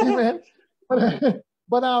 Amen.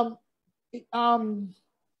 But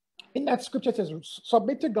in that scripture it says,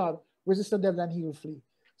 submit to God, resist the devil, and he will flee.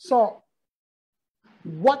 So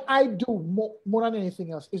what I do more than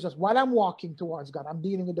anything else is just while I'm walking towards God, I'm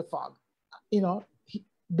dealing with the fog, you know,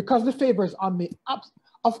 because the favor is on me.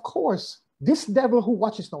 Of course, this devil who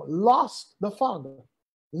watches now lost the fog,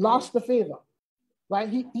 lost the favor, right?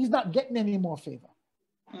 He's not getting any more favor.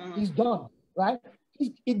 He's done, right?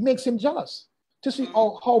 It makes him jealous to see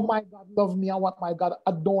how my God loves me and what my God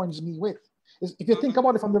adorns me with. If you think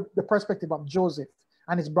about it from the perspective of Joseph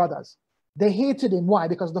and his brothers, they hated him. Why?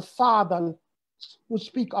 Because the father would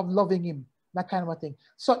speak of loving him, that kind of a thing.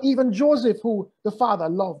 So even Joseph, who the father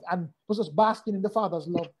loved and was just basking in the father's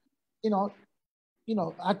love, you know,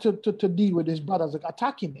 had to deal with his brothers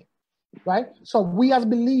attacking him, right? So we as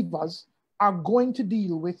believers are going to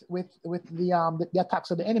deal with the attacks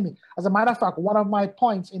of the enemy. As a matter of fact, one of my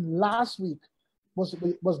points in last week was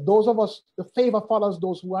those of us, the favor follows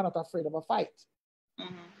those who are not afraid of a fight.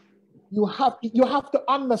 You have to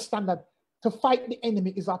understand that to fight the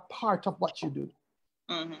enemy is a part of what you do,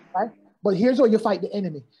 right? But here's how you fight the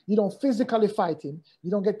enemy. You don't physically fight him.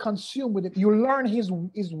 You don't get consumed with it. You learn his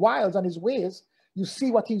wiles and his ways. You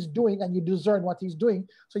see what he's doing and you discern what he's doing,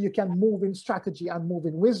 so you can move in strategy and move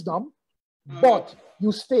in wisdom. But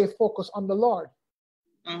you stay focused on the Lord.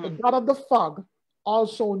 The God of the fog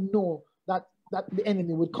also know that the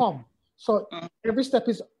enemy would come. So every step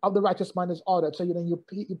of the righteous man is ordered. So you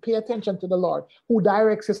pay attention to the Lord who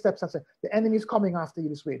directs his steps and say, the enemy is coming after you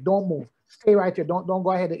this way. Don't move. Stay right here. Don't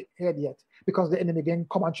go ahead yet, because the enemy can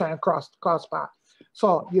come and try and cross path.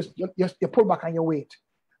 So you pull back and you wait.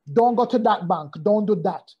 Don't go to that bank. Don't do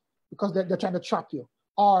that, because they're trying to trap you.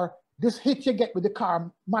 Or this hit you get with the car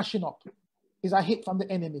mashing up is a hit from the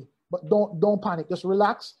enemy. But don't panic. Just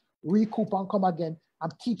relax, recoup and come again.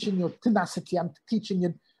 I'm teaching you tenacity. I'm teaching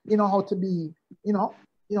you, how to be,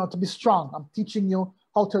 to be strong. I'm teaching you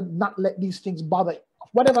how to not let these things bother you.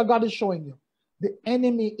 Whatever God is showing you, the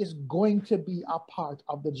enemy is going to be a part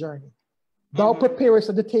of the journey. Thou preparest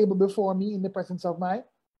at the table before me in the presence of my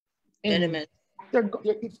enemy.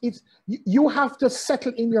 You have to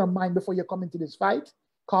settle in your mind before you come into this fight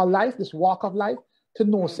called life, this walk of life, to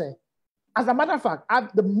know, say, as a matter of fact,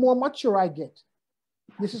 the more mature I get,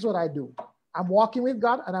 this is what I do. I'm walking with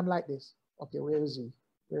God and I'm like this. Okay, where is he?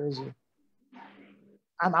 Where is he?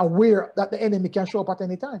 I'm aware that the enemy can show up at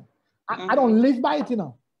any time. I don't live by it,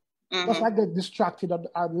 Unless I get distracted,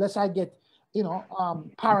 unless I get,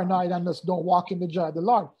 paranoid and just don't walk in the joy of the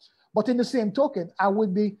Lord. But in the same token, I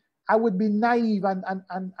would be naive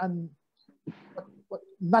and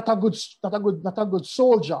not a good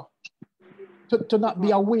soldier to not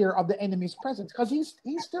be aware of the enemy's presence, because he's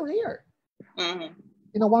still here.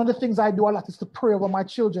 One of the things I do a lot is to pray over my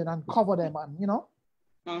children and cover them and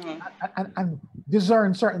and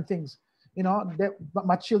discern certain things.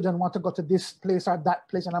 My children want to go to this place or that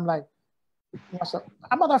place, and I'm like, so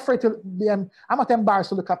I'm not afraid to be. I'm not embarrassed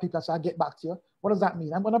to look at people and say, I'll get back to you. What does that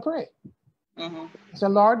mean? I'm going to pray. I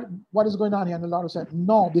said, Lord, what is going on here? And the Lord said,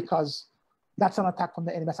 no, because that's an attack from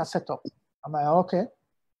the enemy. That's a setup. I'm like, okay.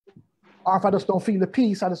 Or if I just don't feel the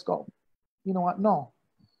peace, I just go, you know what? No.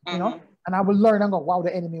 And I will learn and go, wow,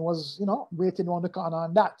 the enemy was, waiting around the corner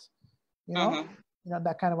on that.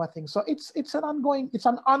 That kind of a thing. So it's an ongoing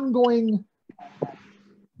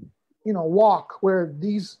walk where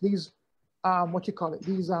these what you call it,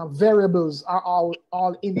 these variables are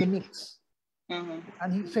all in the mix.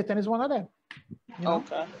 And Satan is one of them.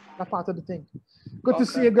 Okay. That's part of the thing. Good to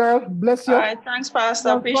see you, girl. Bless you. All right, thanks, Pastor.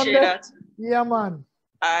 Appreciate that. Yeah, man.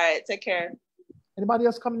 All right, take care. Anybody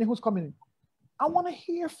else coming in? Who's coming in? I want to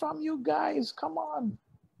hear from you guys. Come on.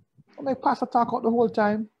 Don't make Pastor talk out the whole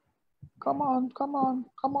time. Come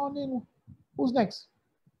on in. Who's next?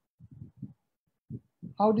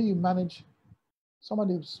 How do you manage?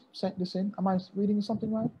 Somebody sent this in. Am I reading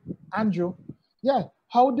something right? Andrew. Yeah.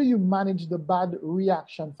 How do you manage the bad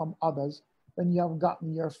reaction from others when you have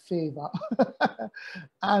gotten your favor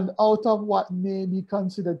and out of what may be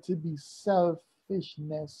considered to be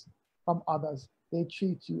selfishness from others, they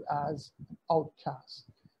treat you as an outcast?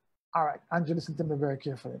 All right, Andrew, listen to me very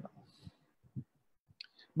carefully now.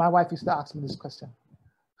 My wife used to ask me this question.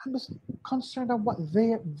 I'm just concerned of what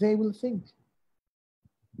they will think.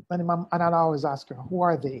 And I'd always ask her, who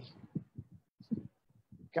are they?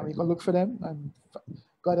 Can we go look for them and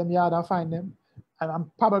go to them yard and find them? And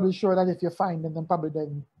I'm probably sure that if you find them, they're probably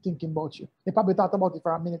then thinking about you. They probably thought about it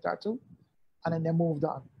for a minute or two, and then they moved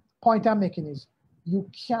on. Point I'm making is, you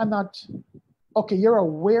cannot, okay, you're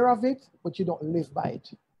aware of it, but you don't live by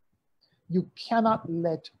it. You cannot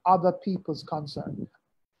let other people's concern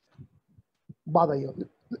bother you.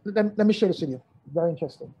 Let me share this with you. Very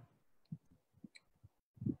interesting.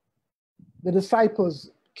 The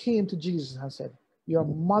disciples came to Jesus and said, your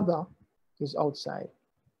mother is outside.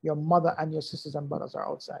 Your mother and your sisters and brothers are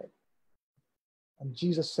outside. And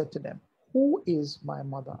Jesus said to them, who is my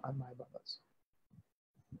mother and my brothers?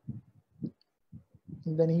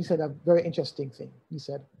 And then he said a very interesting thing. He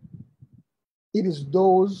said, it is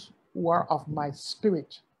those who are of my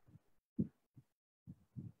spirit.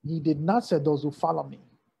 He did not say those who follow me.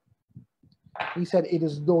 He said, it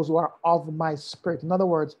is those who are of my spirit. In other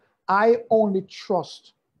words, I only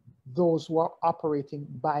trust those who are operating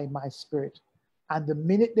by my spirit. And the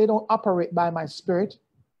minute they don't operate by my spirit,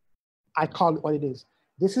 I call it what it is.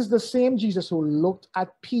 This is the same Jesus who looked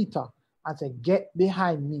at Peter and said, get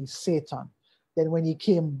behind me, Satan. Then when he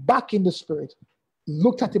came back in the spirit,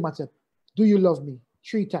 looked at him and said, do you love me?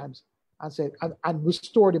 3 times. And said, and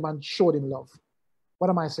restored him and showed him love. What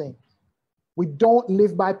am I saying? We don't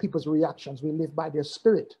live by people's reactions. We live by their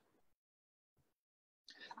spirit.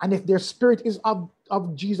 And if their spirit is of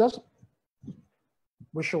Jesus,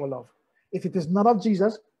 we show love. If it is not of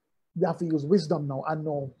Jesus, we have to use wisdom now and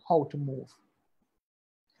know how to move.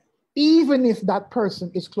 Even if that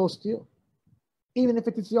person is close to you, even if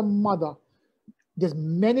it is your mother, there's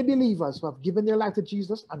many believers who have given their life to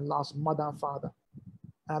Jesus and lost mother and father.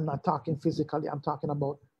 And I'm not talking physically, I'm talking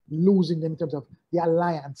about losing them in terms of the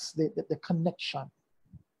alliance, the connection.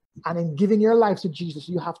 And in giving your life to Jesus,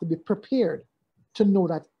 you have to be prepared to know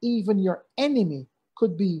that even your enemy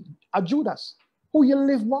could be a Judas, who you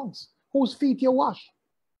live amongst, whose feet you wash,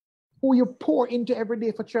 who you pour into every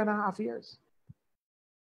day for 3.5 years.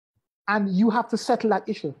 And you have to settle that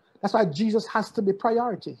issue. That's why Jesus has to be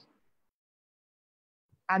priority.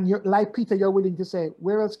 And you're, like Peter, you're willing to say,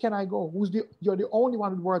 where else can I go? You're the only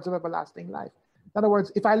one with words of everlasting life. In other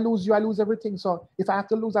words, if I lose you, I lose everything. So if I have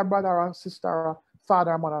to lose a brother or a sister or a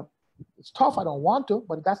father or mother, it's tough. I don't want to,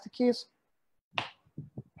 but if that's the case,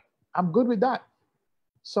 I'm good with that.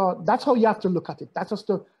 So that's how you have to look at it. That's just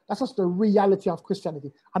the reality of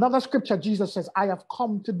Christianity. Another scripture, Jesus says, I have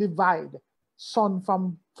come to divide son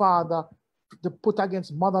from father, to put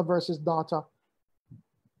against mother versus daughter.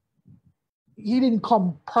 He didn't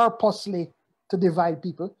come purposely to divide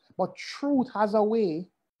people, but truth has a way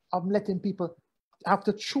of letting people have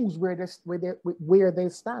to choose where they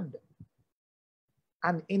stand.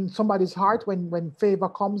 And in somebody's heart, when favor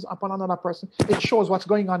comes upon another person, it shows what's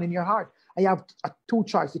going on in your heart. And you have 2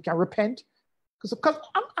 choices. You can repent, because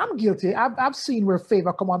I'm guilty. I've seen where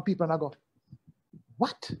favor come on people and I go,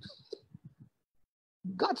 what?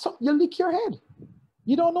 God, you lick your head.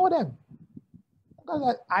 You don't know them.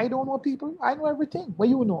 I don't know people. I know everything. What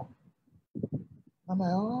you know? I'm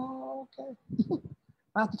like, oh, okay.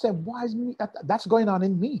 I have to say, why is me? That's going on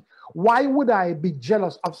in me. Why would I be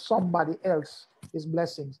jealous of somebody else's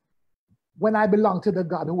blessings when I belong to the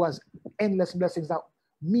God who has endless blessings that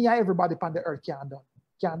me and everybody upon the earth can't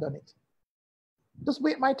do it? Just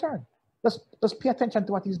wait my turn. Just pay attention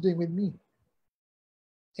to what he's doing with me.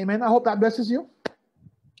 Amen. I hope that blesses you.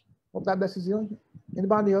 Hope that blesses you.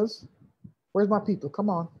 Anybody else? Where's my people? Come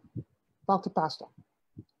on. Talk to Pastor.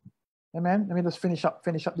 Amen. Let me just finish up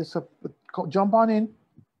this. Jump on in.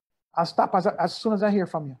 I'll stop as soon as I hear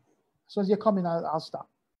from you. As soon as you come in, I'll stop.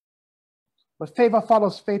 But favor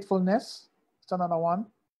follows faithfulness. It's another one.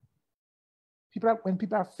 When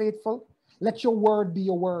people are faithful, let your word be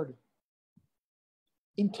your word.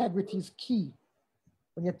 Integrity is key.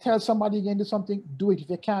 When you tell somebody you're going to do something, do it. If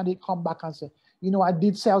you can't, come back and say, you know, I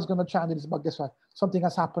did say I was going to try and do this, but guess what? Something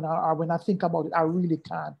has happened, or when I think about it, I really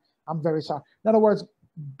can't. I'm very sorry. In other words,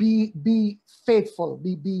 be faithful,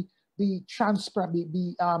 be transparent,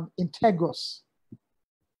 be integrous.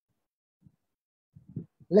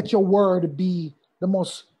 Let your word be the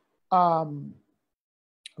most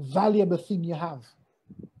valuable thing you have.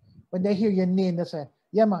 When they hear your name, they say,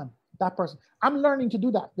 yeah, man, that person. I'm learning to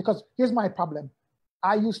do that, because here's my problem.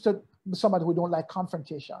 I used to be somebody who don't like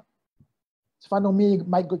confrontation. So if I know me,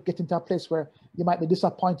 might get into a place where you might be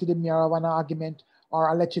disappointed in me, or have an argument, or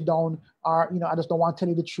I let you down, or, you know, I just don't want to tell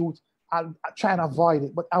you the truth. I try and avoid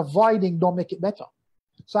it, but avoiding don't make it better.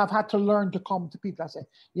 So I've had to learn to come to people and say,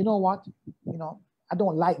 you know what, you know, I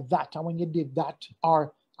don't like that. And when you did that,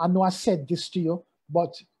 or I know I said this to you,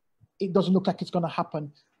 but it doesn't look like it's going to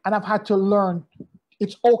happen. And I've had to learn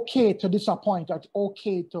it's okay to disappoint, or it's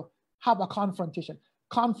okay to have a confrontation.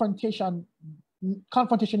 Confrontation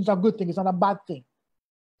is a good thing. It's not a bad thing,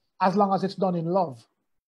 as long as it's done in love.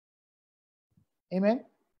 Amen?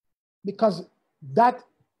 Because that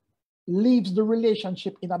leaves the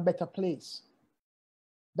relationship in a better place.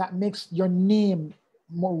 That makes your name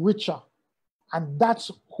more richer. And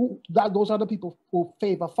those are the people who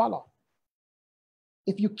favor follow.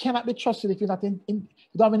 If you cannot be trusted, if you're not you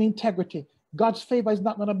don't have any integrity, God's favor is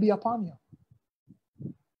not going to be upon you.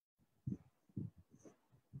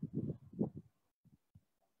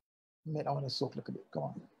 I want to soak a little bit. Come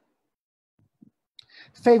on.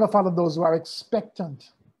 Favor follow those who are expectant.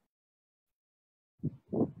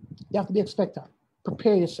 You have to be expectant.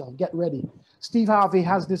 Prepare yourself. Get ready. Steve Harvey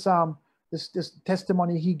has this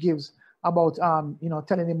testimony he gives about you know,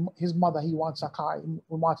 telling him his mother he wants a car, he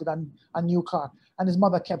wanted a new car, and his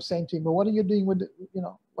mother kept saying to him, "Well, what are you doing with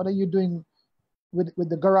what are you doing with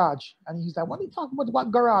the garage?" And he's like, "What are you talking about?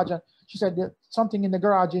 What garage?" And she said, "There's something in the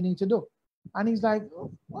garage you need to do." And he's like,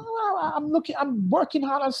 "Well, I'm working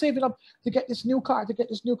hard on saving up to get this new car,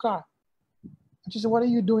 And she said, "What are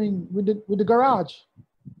you doing with the garage?"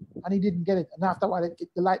 And he didn't get it. And after a while,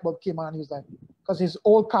 the light bulb came on. He was like, because his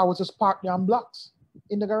old car was just parked there on blocks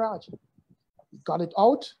in the garage. He got it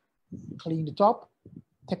out, cleaned it up,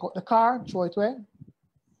 take out the car, throw it away,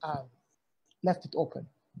 and left it open.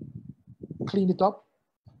 Cleaned it up.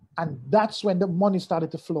 And that's when the money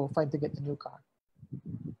started to flow for him to get the new car.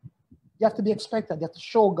 You have to be expectant. You have to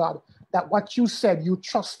show God that what you said, you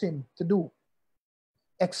trust him to do.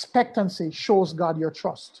 Expectancy shows God your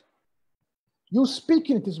trust. You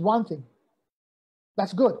speaking it is one thing.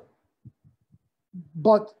 That's good.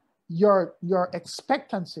 But your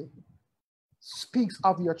expectancy speaks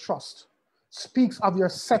of your trust, speaks of your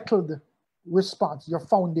settled response, your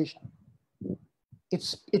foundation.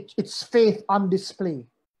 It's faith on display.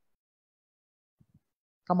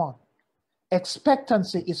 Come on.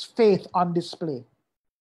 Expectancy is faith on display.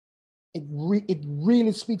 It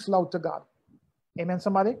really speaks loud to God. Amen,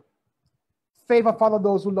 somebody? Favor follow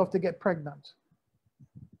those who love to get pregnant.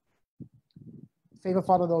 Favor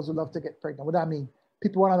follow those who love to get pregnant. What do I mean?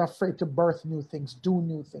 People are not afraid to birth new things, do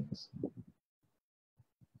new things.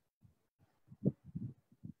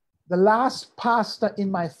 The last pastor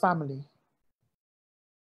in my family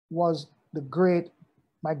was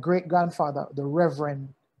my great-grandfather, the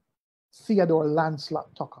Reverend Theodore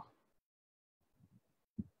Lancelot Tucker.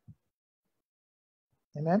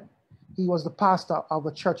 Amen? He was the pastor of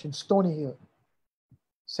a church in Stony Hill,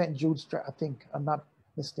 St. Jude's Church, I think, I'm not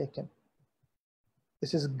mistaken.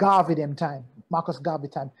 This is Garvey them time, Marcus Garvey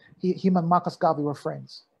time. Him and Marcus Garvey were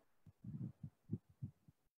friends.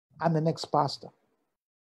 I'm the next pastor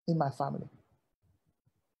in my family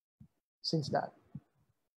since that.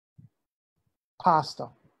 Pastor.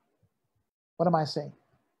 What am I saying?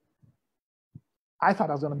 I thought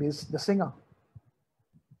I was going to be the singer.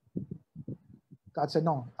 God said,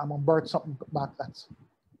 no, I'm going to birth something back that's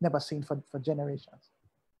never seen for generations.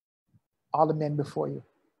 All the men before you.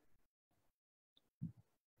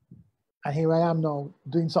 And here I am now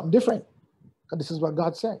doing something different, because this is what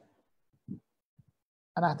God said.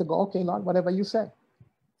 And I have to go, okay, Lord, whatever you say.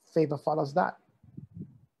 Favor follows that.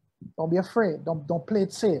 Don't be afraid. Don't play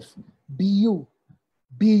it safe. Be you.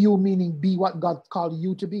 Be you meaning be what God called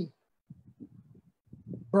you to be.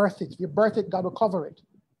 Birth it. If you birth it, God will cover it.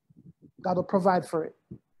 God will provide for it.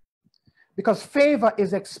 Because favor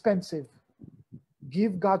is expensive.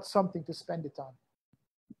 Give God something to spend it on.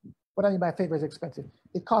 What I mean by favor is expensive?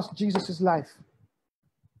 It cost Jesus his life.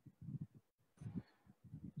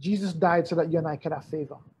 Jesus died so that you and I can have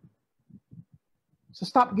favor. So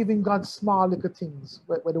stop giving God small little things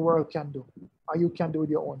where the world can do, or you can do it with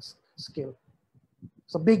your own skill.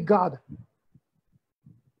 It's a big God.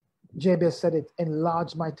 Jabez said it,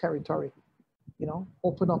 enlarge my territory. You know,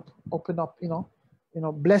 open up,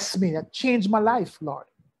 bless me, that changed my life, Lord.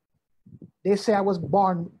 They say I was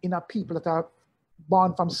born in a people that are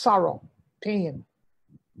born from sorrow, pain.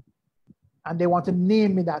 And they want to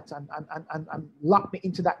name me that and lock me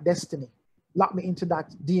into that destiny, lock me into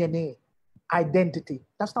that DNA, identity.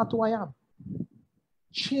 That's not who I am.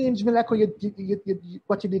 Change me like what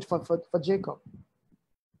you did for Jacob.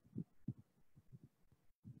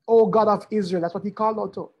 Oh God of Israel, that's what he called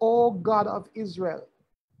out to. Oh God of Israel.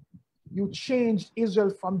 You changed Israel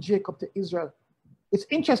from Jacob to Israel. It's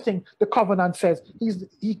interesting, the covenant says,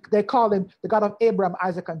 they call him the God of Abraham,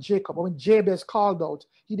 Isaac, and Jacob. But when Jabez called out,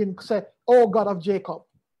 he didn't say, oh God of Jacob.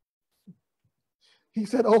 He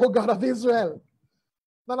said, oh God of Israel.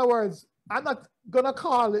 In other words, I'm not going to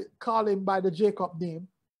call him by the Jacob name.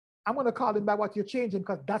 I'm going to call him by what you're changing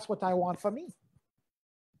because that's what I want for me.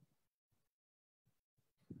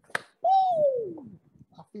 Woo!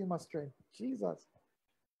 I feel my strength. Jesus.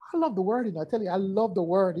 I love the word, I tell you, I love the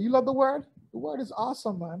word. You love the word? The word is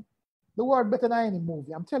awesome, man. The word better than any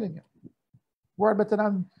movie, I'm telling you. Word better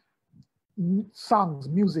than songs,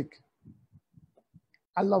 music.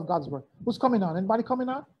 I love God's word. Who's coming on? Anybody coming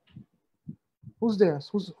on? Who's there?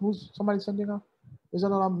 Who's somebody sending up? There's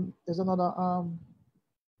another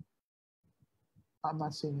I'm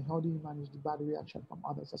not saying it. How do you manage the bad reaction from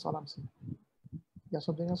others? That's all I'm saying. You have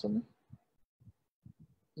something else on me?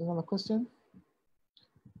 Is there another question?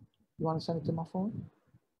 You want to send it to my phone?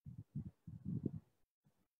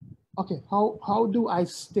 Okay, how do I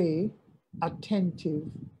stay attentive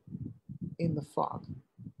in the fog?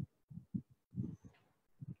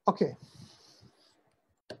 Okay.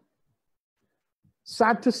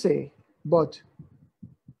 Sad to say, but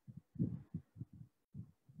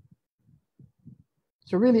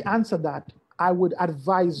to really answer that, I would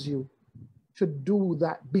advise you to do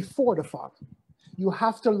that before the fog. You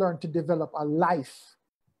have to learn to develop a life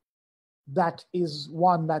that is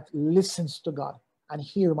one that listens to God and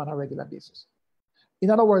hear him on a regular basis. In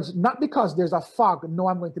other words, not because there's a fog, no,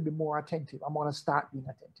 I'm going to be more attentive. I'm going to start being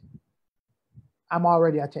attentive. I'm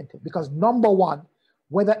already attentive because number one,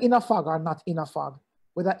 whether in a fog or not in a fog,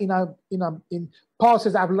 whether Paul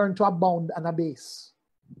says, I've learned to abound and abase.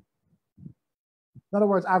 In other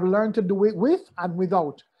words, I've learned to do it with and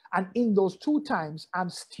without. And in those two times, I'm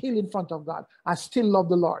still in front of God. I still love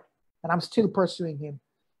the Lord and I'm still pursuing him.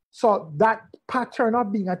 So that pattern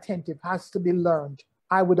of being attentive has to be learned,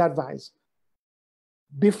 I would advise,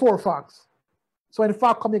 before fogs. So when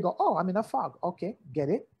fog comes, you go, oh, I'm in a fog. Okay, get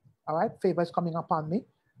it. All right, favor is coming upon me.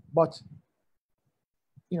 But,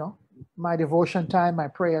 my devotion time, my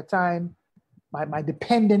prayer time, my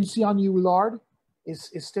dependency on you, Lord,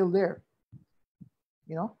 is still there.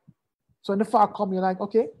 So when the fog comes, you're like,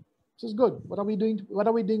 okay, this is good. What are we doing? What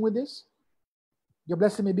are we doing with this? You're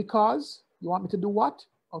blessing me because you want me to do what?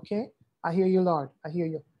 Okay, I hear you, Lord. I hear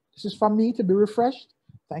you. This is from me to be refreshed.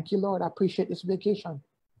 Thank you, Lord. I appreciate this vacation.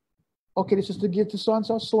 Okay, this is to give to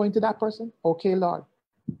so-and-so, sow into that person. Okay, Lord.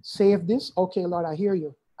 Save this. Okay, Lord, I hear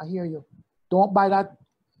you. I hear you. Don't buy that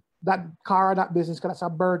car or that business because that's a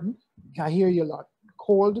burden. I hear you, Lord.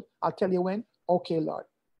 Cold, I'll tell you when. Okay, Lord.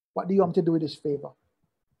 What do you want me to do with this favor?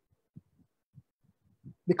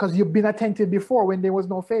 Because you've been attentive before when there was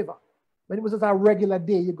no favor. When it was just a regular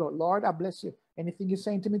day, you go, Lord, I bless you. Anything you're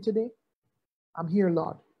saying to me today? I'm here,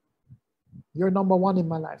 Lord. You're number one in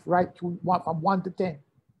my life, right? From 1 to 10.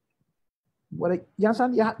 Well, you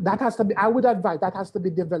understand? Yeah, that has to be, I would advise, that has to be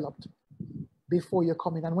developed before you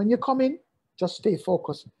come in. And when you come in, just stay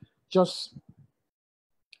focused. Just,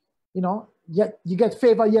 you get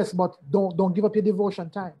favor, yes, but don't give up your devotion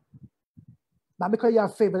time. Not because you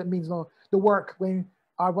have favor, that means no, the work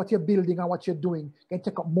or what you're building or what you're doing can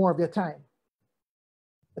take up more of your time.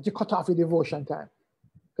 But you cut off your devotion time.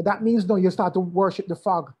 But that means no, you start to worship the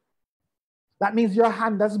fog. That means your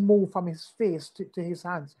hand has moved from his face to his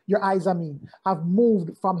hands. Your eyes, have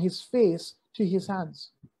moved from his face to his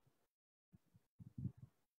hands.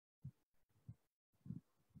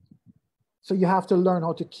 So you have to learn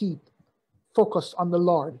how to keep focused on the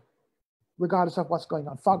Lord, regardless of what's going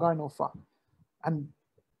on, fog or no fog. And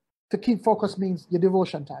to keep focused means your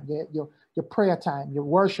devotion time, your prayer time, your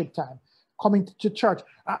worship time, coming to church.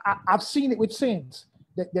 I've seen it with saints.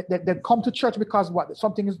 They come to church because what?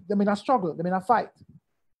 Something is, they're in a struggle, they're in a fight.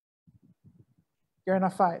 You're in a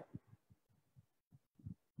fight.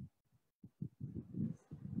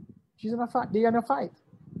 She's in a fight, they're in a fight.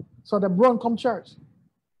 So the run, come church.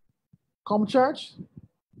 Come church,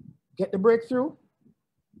 get the breakthrough,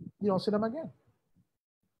 you don't see them again.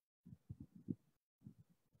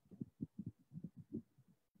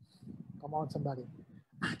 Come on, somebody.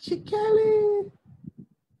 Auntie Kelly.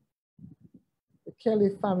 The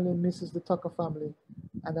Kelly family misses the Tucker family.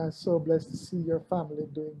 And I'm so blessed to see your family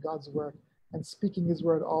doing God's work and speaking his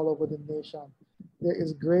word all over the nation. There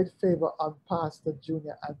is great favor on Pastor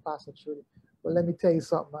Junior and Pastor Trudy. But let me tell you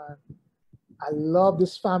something, man. I love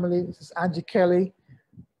this family. This is Angie Kelly.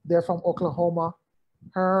 They're from Oklahoma.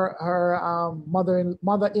 Her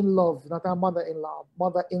mother-in-law, not her mother-in-law,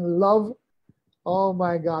 mother-in-law. Oh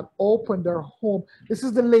my God, opened their home. This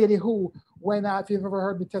is the lady who, if you've ever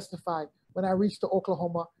heard me testify, when I reached to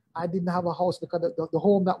Oklahoma, I didn't have a house because the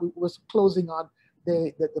home that we was closing on,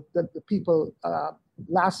 the people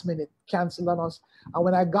last minute canceled on us. And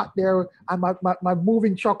when I got there, and my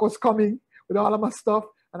moving truck was coming with all of my stuff,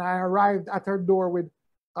 and I arrived at her door with,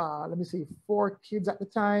 4 kids at the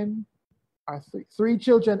time, or three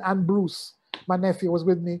children, and Bruce, my nephew, was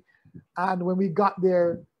with me. And when we got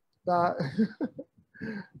there,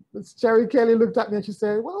 Miss Cherry Kelly looked at me and she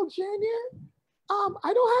said, "Well, Junior,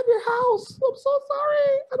 I don't have your house. I'm so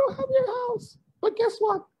sorry. I don't have your house. But guess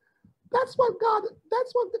what? That's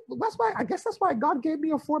why I guess that's why God gave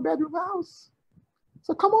me a 4-bedroom house.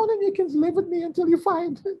 So come on and you can live with me until you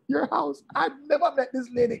find your house." I've never met this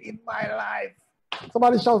lady in my life.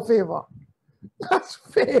 Somebody shout favor. That's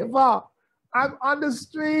favor. I'm on the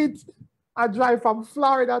street. I drive from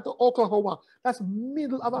Florida to Oklahoma. That's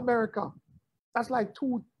middle of America. That's like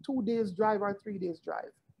two days drive or 3 days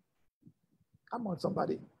drive. Come on,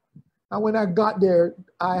 somebody. And when I got there,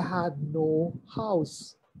 I had no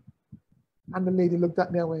house. And the lady looked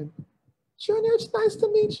at me and went, "Junior, it's nice to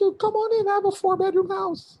meet you. Come on in. I have a 4-bedroom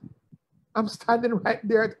house." I'm standing right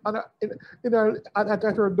there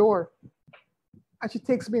at her door. And she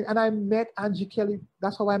takes me in, and I met Angie Kelly.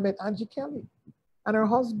 That's how I met Angie Kelly and her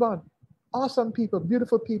husband. Awesome people,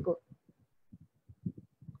 beautiful people.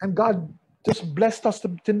 And God just blessed us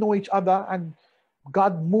to know each other, and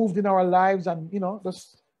God moved in our lives and,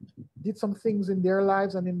 just did some things in their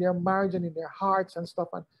lives and in their marriage and in their hearts and stuff.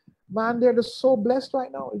 And man, they're just so blessed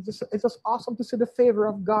right now. It's just awesome to see the favor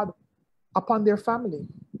of God upon their family.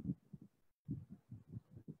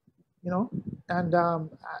 And I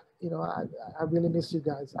really miss you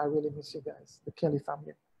guys. I really miss you guys, the Kelly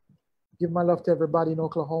family. Give my love to everybody in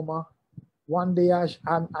Oklahoma. One day I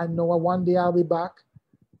know one day I'll be back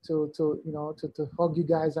to hug you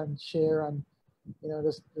guys and share and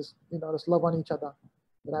just love on each other.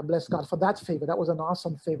 But I bless God for that favor. That was an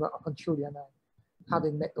awesome favor upon Trudy and I,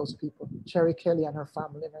 having met those people. Cherry Kelly and her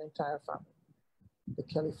family and her entire family. The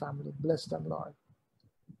Kelly family. Bless them, Lord.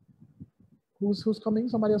 Who's coming?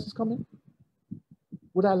 Somebody else is coming?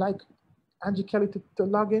 Would I like Angie Kelly to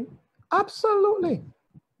log in? Absolutely.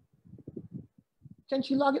 Can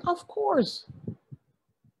she log in? Of course.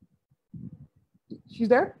 She's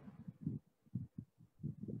there?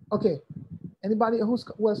 Okay. Anybody who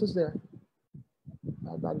else is there?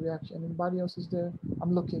 Bad reaction. Anybody else is there?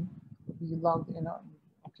 I'm looking. You logged in.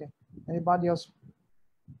 Okay. Anybody else?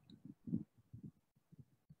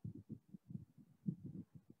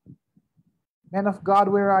 Men of God,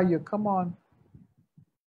 where are you? Come on.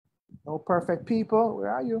 No perfect people. Where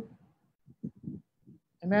are you?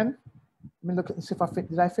 Amen. Let me look and see if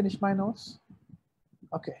did I finish my notes?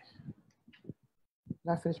 Okay. Did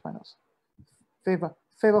I finish my notes? Favor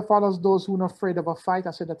follows those who are not afraid of a fight.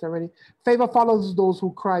 I said that already. Favor follows those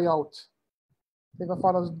who cry out. Favor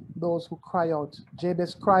follows those who cry out.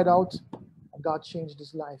 Jabez cried out, and God changed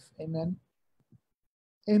his life. Amen.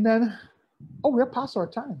 Amen. Oh, we're past our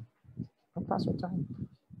time. We're past our time.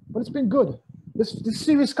 But it's been good. This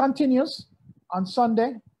series continues on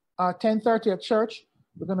Sunday, 10:30 at church.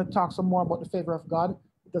 We're going to talk some more about the favor of God.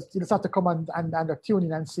 You just have to come and tune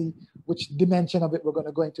in and see which dimension of it we're going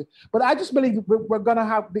to go into. But I just believe we're going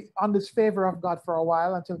to be on this favor of God for a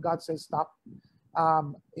while until God says stop.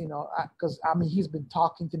 Because he's been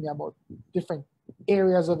talking to me about different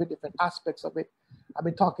areas of it, different aspects of it. I've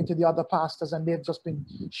been talking to the other pastors, and they've just been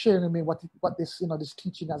sharing with me what this this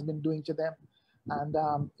teaching has been doing to them. And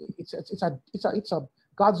it's a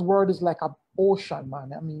God's word is like an ocean,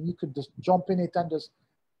 man. I mean, you could just jump in it and just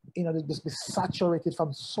just be saturated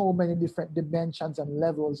from so many different dimensions and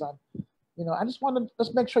levels. And I just want to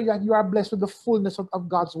just make sure you are blessed with the fullness of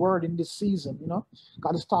God's word in this season.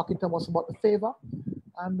 God is talking to us about the favor,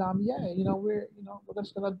 and we're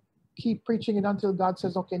just gonna keep preaching it until God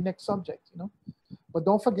says, okay, next subject. But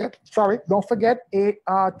don't forget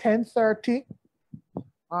 10:30.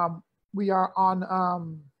 We are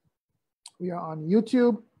on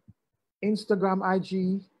YouTube, Instagram,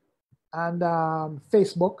 IG, and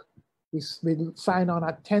Facebook. We sign on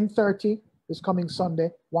at 10:30 this coming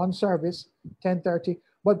Sunday, one service, 10:30.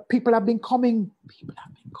 But people have been coming. People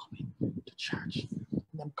have been coming to church.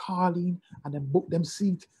 And them calling and then book them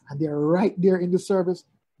seat and they're right there in the service.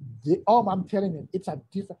 I'm telling you, it's a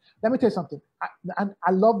different. Let me tell you something.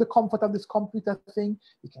 I love the comfort of this computer thing.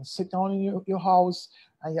 You can sit down in your house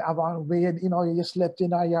and you have on way, you slept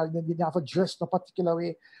in, or you have a dress in a particular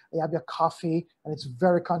way. You have your coffee, and it's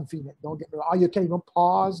very convenient. Don't get me wrong. Or you can even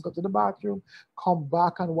pause, go to the bathroom, come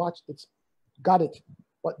back and watch. It's got it.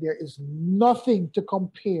 But there is nothing to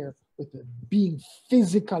compare with being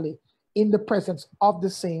physically in the presence of the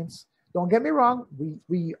saints. Don't get me wrong.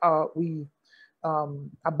 We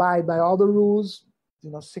abide by all the rules,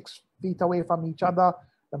 6 feet away from each other,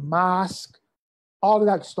 the mask, all of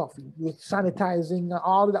that stuff, with sanitizing,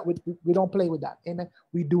 all of that. We don't play with that. Amen.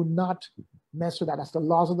 We do not mess with that. That's the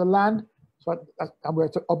laws of the land. So we're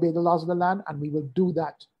to obey the laws of the land, and we will do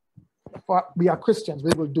that. We are Christians.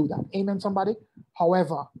 We will do that. Amen, somebody?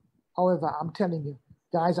 However, I'm telling you,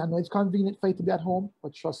 guys, I know it's convenient for you to be at home,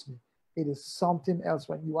 but trust me, it is something else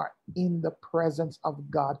when you are in the presence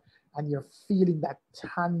of God and you're feeling that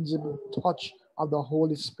tangible touch of the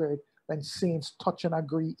Holy Spirit when saints touch and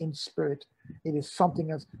agree in spirit. It is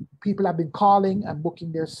something else. People have been calling and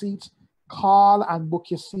booking their seats. Call and book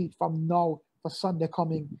your seat from now for Sunday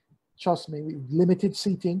coming. Trust me, we limited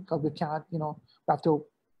seating because we can't, we have to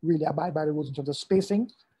really abide by the rules in terms of spacing.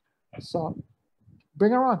 So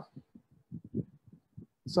bring her on.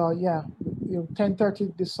 So yeah,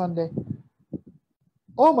 10:30 this Sunday.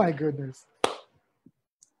 Oh my goodness.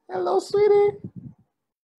 Hello, sweetie.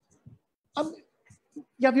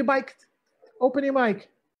 You have your mic. Open your mic.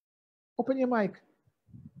 Open your mic.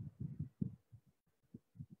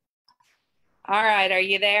 All right, are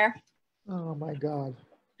you there? Oh my God.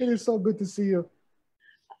 It is so good to see you.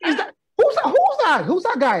 Who's that? Who's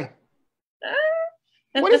that guy?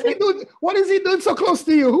 What is he doing? What is he doing so close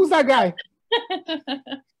to you? Who's that guy?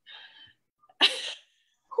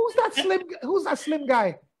 Who's that slim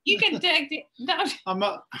guy? You can text it.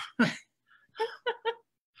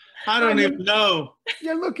 I don't even know.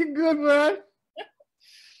 You're looking good, man.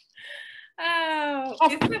 Oh,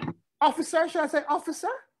 officer, should I say officer?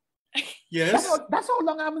 Yes. That's how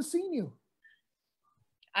long I haven't seen you.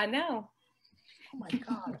 I know. Oh my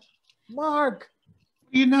God. Mark.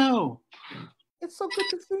 It's so good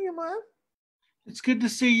to see you, man. It's good to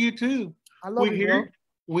see you too. I love you, bro.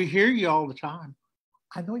 We hear you all the time.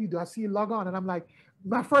 I know you do. I see you log on and I'm like,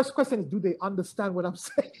 my first question is, do they understand what I'm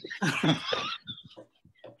saying? I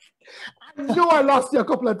know I lost you a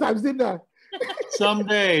couple of times, didn't I? Some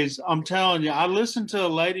days, I'm telling you, I listened to a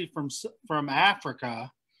lady from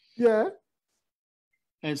Africa. Yeah.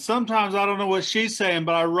 And sometimes I don't know what she's saying,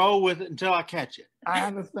 but I roll with it until I catch it. I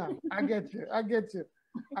understand. I get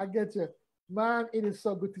you. Man, it is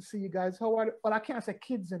so good to see you guys. Well, I can't say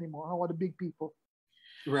kids anymore. How are the big people?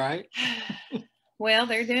 Right. Well,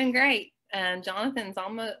 they're doing great. Jonathan's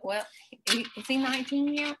almost, is he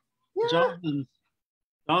 19 yet? Yeah.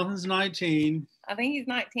 Jonathan's 19. I think he's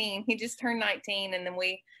 19. He just turned 19. And then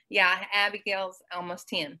Abigail's almost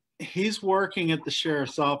 10. He's working at the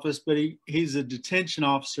sheriff's office, but he's a detention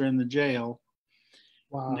officer in the jail.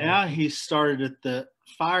 Wow. Now he's started at the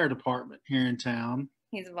fire department here in town.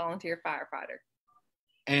 He's a volunteer firefighter.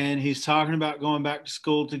 And he's talking about going back to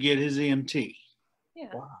school to get his EMT.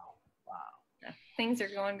 Yeah. Wow. Things are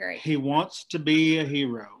going great. He wants to be a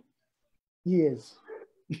hero. He is.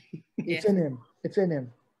 It's in him. It's in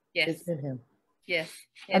him. Yes. It's in him. Yes.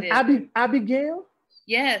 And Abigail?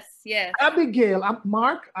 Yes. Abigail,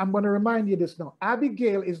 Mark, I'm going to remind you this now.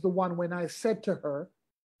 Abigail is the one when I said to her,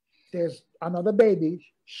 there's another baby,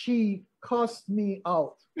 she cussed me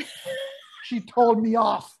out. She told me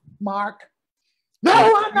off, Mark. No,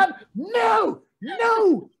 I'm not. No.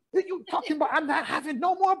 You talking about I'm not having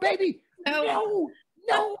no more baby. No.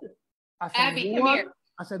 I said, Abby, come here.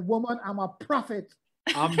 I said, woman, I'm a prophet.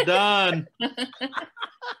 I'm done.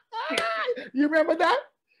 You remember that?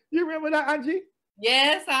 Angie?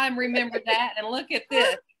 Yes, I remember that. And look at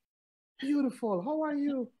this. Beautiful. How are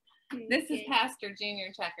you? This is Pastor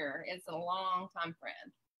Junior Tucker. It's a long-time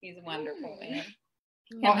friend. He's a wonderful man.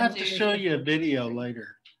 I'll have to show you a video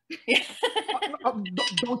later.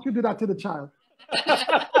 Don't you do that to the child.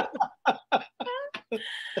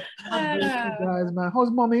 Guys, man.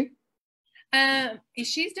 How's mommy?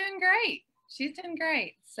 She's doing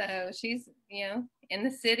great. So she's, in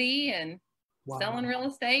the city and selling real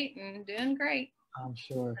estate and doing great. I'm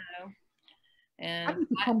sure. So, and I need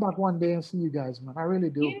to come back one day and see you guys, man. I really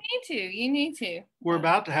do. You need to. We're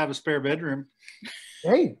about to have a spare bedroom.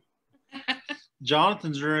 Hey.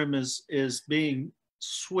 Jonathan's room is being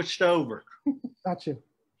switched over. Gotcha.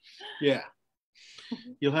 Yeah.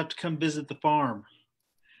 You'll have to come visit the farm.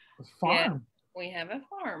 farm. We have a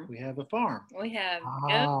farm. We have a farm. We have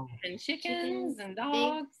Wow. goats and chickens and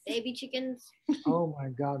dogs. Baby chickens. Oh my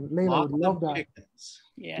God, Layla Lots would of love that. chickens.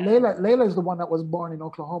 Yeah. Layla is the one that was born in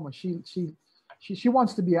Oklahoma. She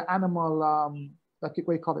wants to be an animal. Like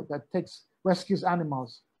what you call it, that rescues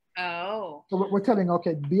animals. Oh. So we're telling her,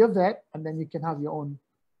 okay, be a vet, and then you can have your own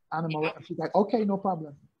animal. Yeah. She's like, okay, no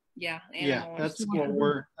problem. Yeah. Yeah,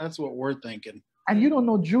 that's what we're thinking. And you don't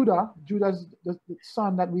know Judah. Judah's the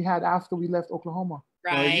son that we had after we left Oklahoma.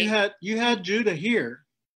 Right. Well, you had Judah here.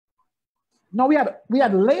 No, we had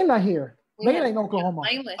Layla here. We Layla had in Oklahoma.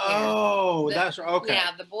 Layla here. Oh, The- that's right. Okay. Yeah,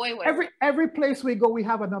 the boy was. Every place we go, we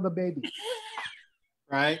have another baby.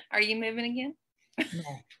 Right. Are you moving again?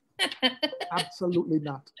 No, absolutely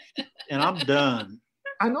not. And I'm done.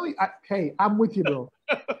 I know. Hey, I'm with you, bro.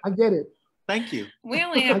 I get it. Thank you. We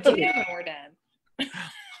only have two and we're done.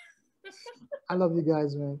 I love you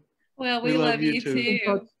guys, man. Well, we We love love you you too. Keep in too.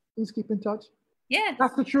 touch. Please keep in touch. Yes.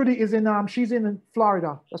 Dr. Trudy is in. She's in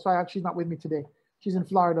Florida. That's why she's not with me today. She's in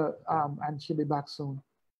Florida, and she'll be back soon.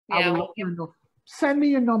 I Yeah. will let her know. Send me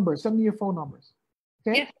your numbers. Send me your phone numbers.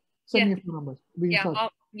 Okay. Yeah. Send me Yeah. your phone numbers. Be in Yeah.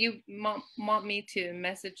 touch. You want me to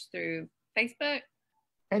message through Facebook?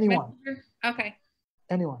 Anyone. Messenger? Okay.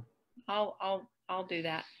 Anyone. I'll do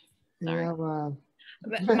that. Sorry. Yeah, man.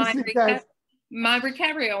 But Bless you guys. my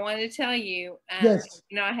recovery, I wanted to tell you, Yes.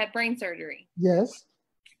 you know, I had brain surgery. Yes.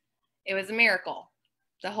 It was a miracle.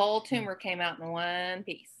 The whole tumor came out in one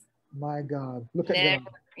piece. My God. Look at Never,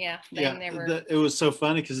 them. yeah, they Yeah. never. It was so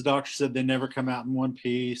funny because the doctor said they never come out in one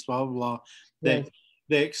piece, blah, blah, blah. Yes.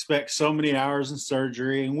 They expect so many hours in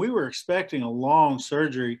surgery, and we were expecting a long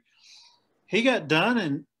surgery. He got done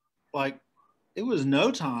in like, it was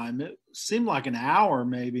no time. It seemed like an hour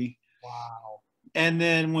maybe. Wow. And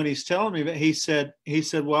then when he's telling me that, he said,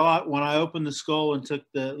 well, when I opened the skull and took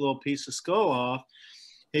the little piece of skull off,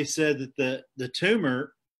 he said that the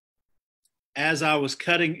tumor, as I was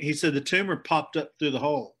cutting, he said the tumor popped up through the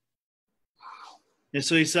hole. And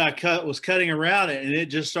so he said I was cutting around it, and it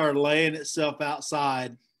just started laying itself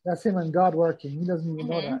outside. That's him and God working. He doesn't even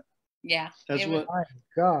know Mhm. that. Yeah, That's it was, what. My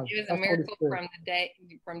God. it was a That's Holy miracle Spirit.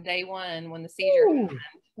 from day one when the seizure Ooh, happened.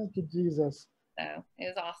 thank you, Jesus. So it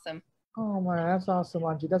was awesome. Oh man, that's awesome,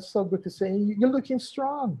 Angie. That's so good to see. You're looking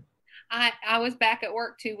strong. I was back at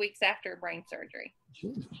work 2 weeks after brain surgery.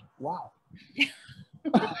 Jesus. Wow.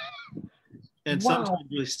 And Wow. sometimes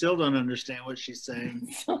we still don't understand what she's saying.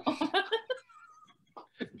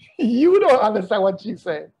 You don't understand what she's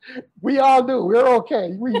saying. We all do. We're okay.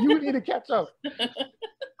 You need to catch up.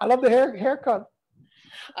 I love the haircut.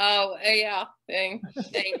 Oh yeah, thanks.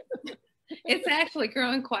 It's actually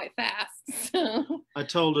growing quite fast. So. I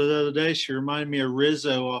told her the other day she reminded me of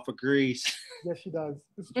Rizzo off of Grease. Yes, she does.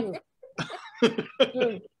 It's true.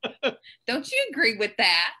 Don't you agree with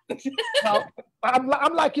that? Now,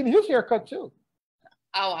 I'm liking his haircut too.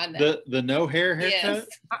 Oh, I know. The no hair Yes. haircut.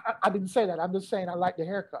 I didn't say that. I'm just saying I like the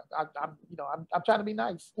haircut. I'm trying to be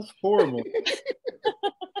nice. That's horrible.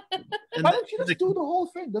 And Why don't you just do the whole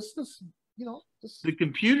thing? Just the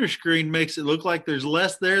computer screen makes it look like there's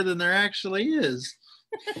less there than there actually is.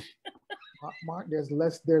 Mark, there's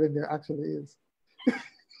less there than there actually is.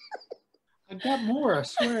 I got more, I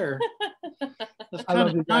swear. That's I kind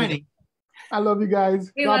love you of guys. tiny. I love you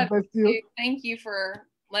guys. We God love bless you. Thank you for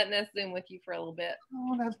letting us Zoom with you for a little bit.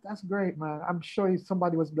 Oh, that's great, man. I'm sure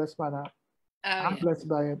somebody was blessed by that. Oh, I'm yeah. blessed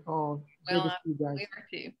by it. Oh, good Well, to see you guys. we are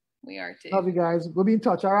too. We are too. Love you guys. We'll be in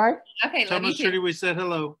touch, all right? Okay, Tell love you Miss too. Trudy we said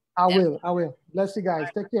hello. I Yeah. will. Bless you guys.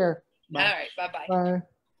 Take care. All right, bye-bye. Bye.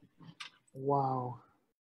 Wow.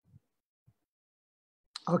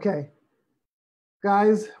 Okay.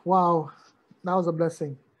 Guys, wow. That was a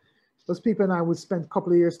blessing. Those people and I would spend a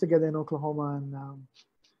couple of years together in Oklahoma, and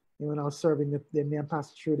when I was serving the name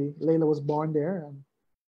Pastor Trudy, Layla was born there,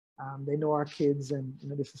 and they know our kids, and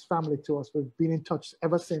this is family to us. We've been in touch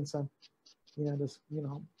ever since, and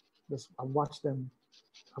I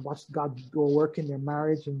watched God do a work in their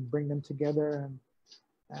marriage and bring them together,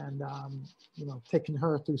 and taking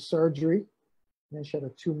her through surgery. And then she had a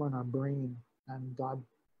tumor in her brain, and God,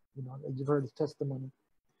 you've heard his testimony.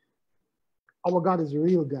 Our God is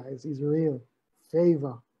real, guys. He's real.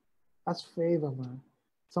 Favor. That's favor, man.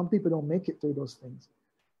 Some people don't make it through those things.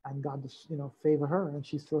 And God just, favor her, and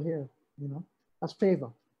she's still here. That's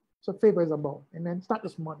favor. So favor is about. And then it's not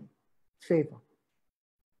just money. Favor.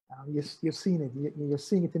 You're seeing it. You're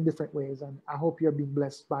seeing it in different ways. And I hope you're being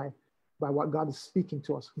blessed by what God is speaking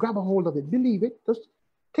to us. Grab a hold of it. Believe it. Just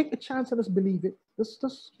take the chance and just believe it. Just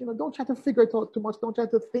don't try to figure it out too much. Don't try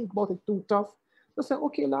to think about it too tough. Just say,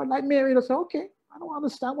 okay, Lord, like Mary, just say, okay, I don't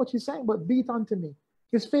understand what you're saying, but be it unto me.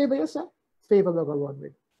 His favor, you say, favor we're going to run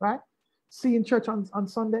with. right? See you in church on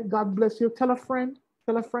Sunday. God bless you. Tell a friend,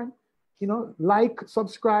 you know, like,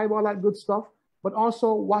 subscribe, all that good stuff. But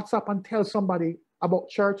also WhatsApp and tell somebody about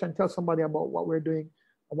church and tell somebody about what we're doing,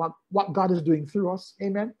 what God is doing through us.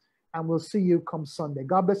 Amen. And we'll see you come Sunday.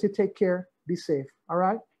 God bless you. Take care. Be safe. All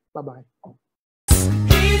right. Bye-bye.